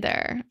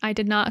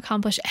did not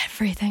accomplish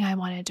everything I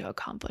wanted to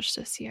accomplish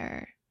this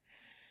year.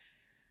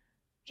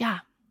 Yeah.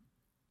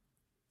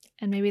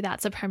 And maybe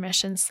that's a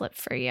permission slip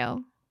for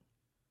you.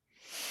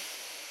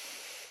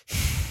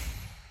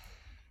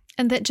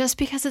 And that just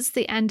because it's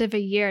the end of a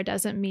year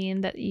doesn't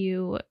mean that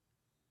you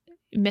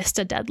missed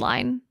a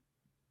deadline.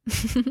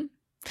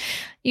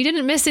 You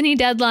didn't miss any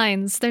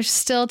deadlines. There's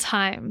still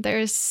time.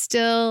 There's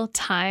still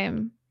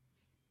time.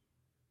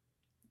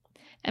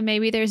 And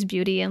maybe there's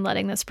beauty in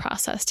letting this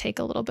process take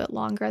a little bit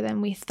longer than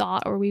we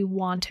thought or we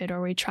wanted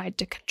or we tried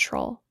to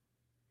control.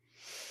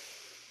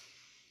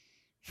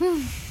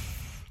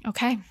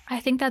 Okay,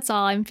 I think that's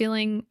all. I'm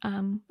feeling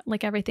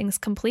like everything's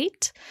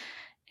complete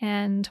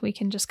and we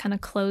can just kind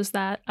of close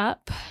that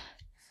up.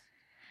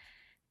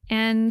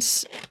 And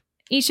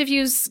each of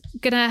you's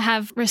gonna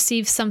have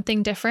received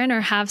something different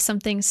or have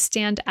something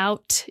stand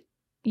out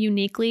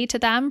uniquely to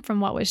them from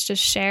what was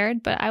just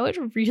shared. But I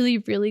would really,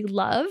 really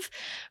love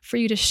for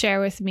you to share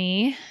with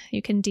me.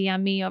 You can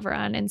DM me over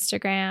on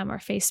Instagram or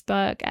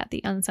Facebook at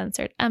The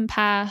Uncensored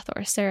Empath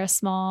or Sarah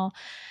Small.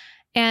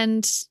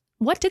 And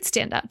what did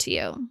stand out to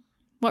you?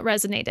 What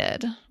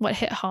resonated? What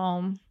hit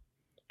home?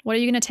 What are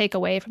you going to take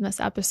away from this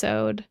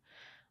episode?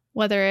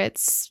 Whether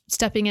it's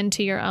stepping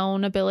into your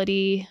own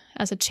ability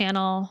as a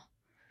channel,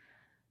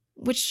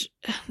 which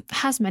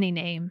has many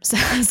names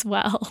as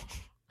well.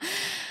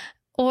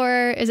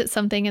 Or is it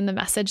something in the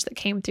message that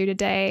came through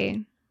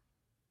today?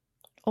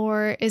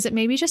 Or is it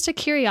maybe just a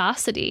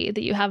curiosity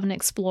that you haven't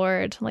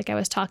explored, like I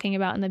was talking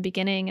about in the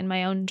beginning in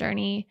my own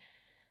journey,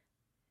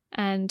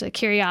 and a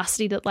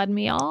curiosity that led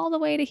me all the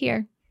way to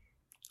here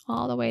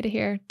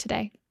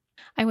today.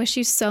 I wish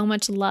you so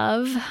much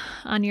love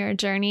on your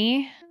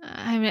journey.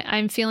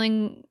 I'm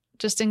feeling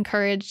just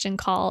encouraged and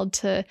called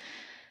to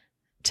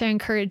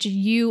encourage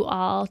you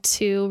all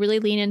to really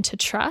lean into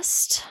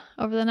trust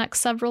over the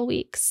next several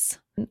weeks.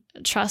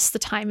 Trust the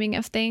timing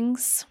of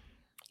things,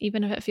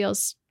 even if it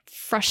feels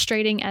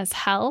frustrating as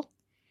hell,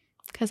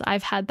 because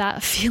I've had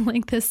that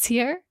feeling this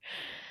year.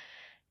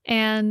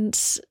 And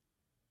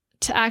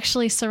to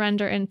actually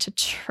surrender into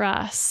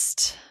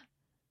trust,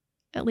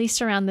 at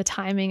least around the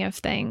timing of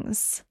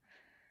things,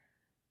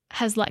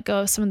 has let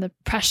go of some of the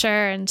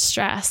pressure and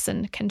stress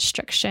and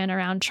constriction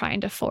around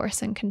trying to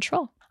force and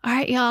control. All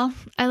right, y'all.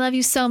 I love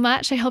you so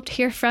much. I hope to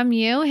hear from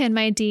you in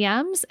my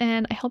DMs,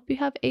 and I hope you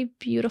have a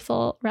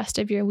beautiful rest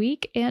of your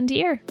week and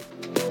year.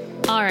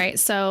 All right,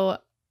 so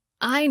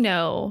I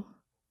know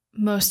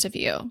most of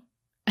you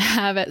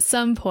have at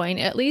some point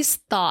at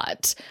least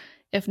thought,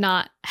 if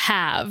not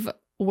have,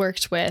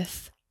 worked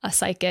with a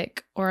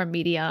psychic or a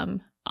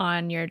medium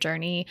on your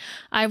journey.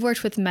 I've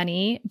worked with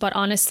many, but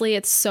honestly,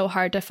 it's so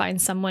hard to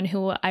find someone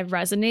who I've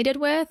resonated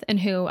with and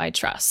who I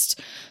trust.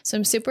 So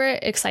I'm super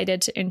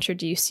excited to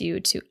introduce you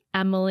to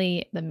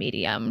Emily the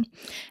Medium.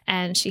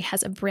 And she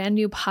has a brand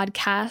new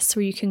podcast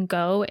where you can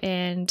go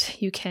and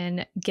you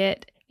can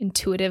get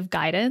intuitive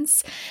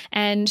guidance.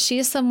 And she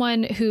is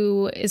someone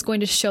who is going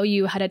to show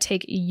you how to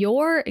take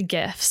your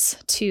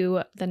gifts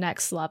to the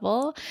next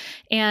level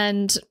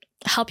and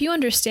help you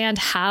understand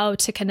how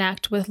to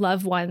connect with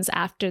loved ones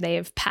after they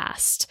have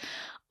passed.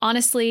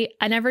 Honestly,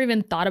 I never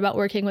even thought about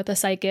working with a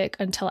psychic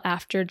until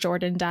after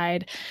Jordan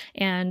died.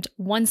 And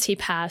once he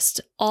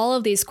passed, all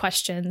of these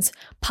questions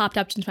popped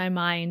up into my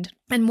mind.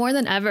 And more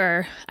than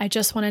ever, I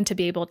just wanted to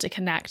be able to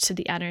connect to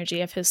the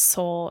energy of his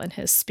soul and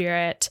his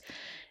spirit.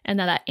 And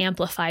that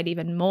amplified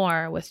even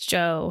more with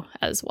Joe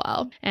as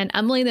well. And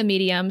Emily the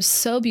Medium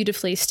so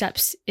beautifully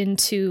steps in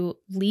to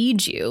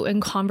lead you in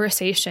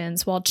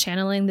conversations while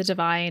channeling the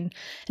divine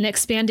and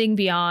expanding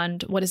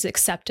beyond what is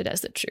accepted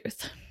as the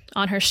truth.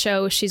 On her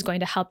show, she's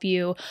going to help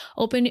you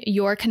open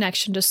your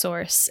connection to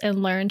source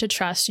and learn to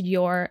trust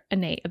your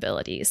innate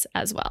abilities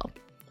as well.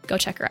 Go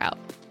check her out.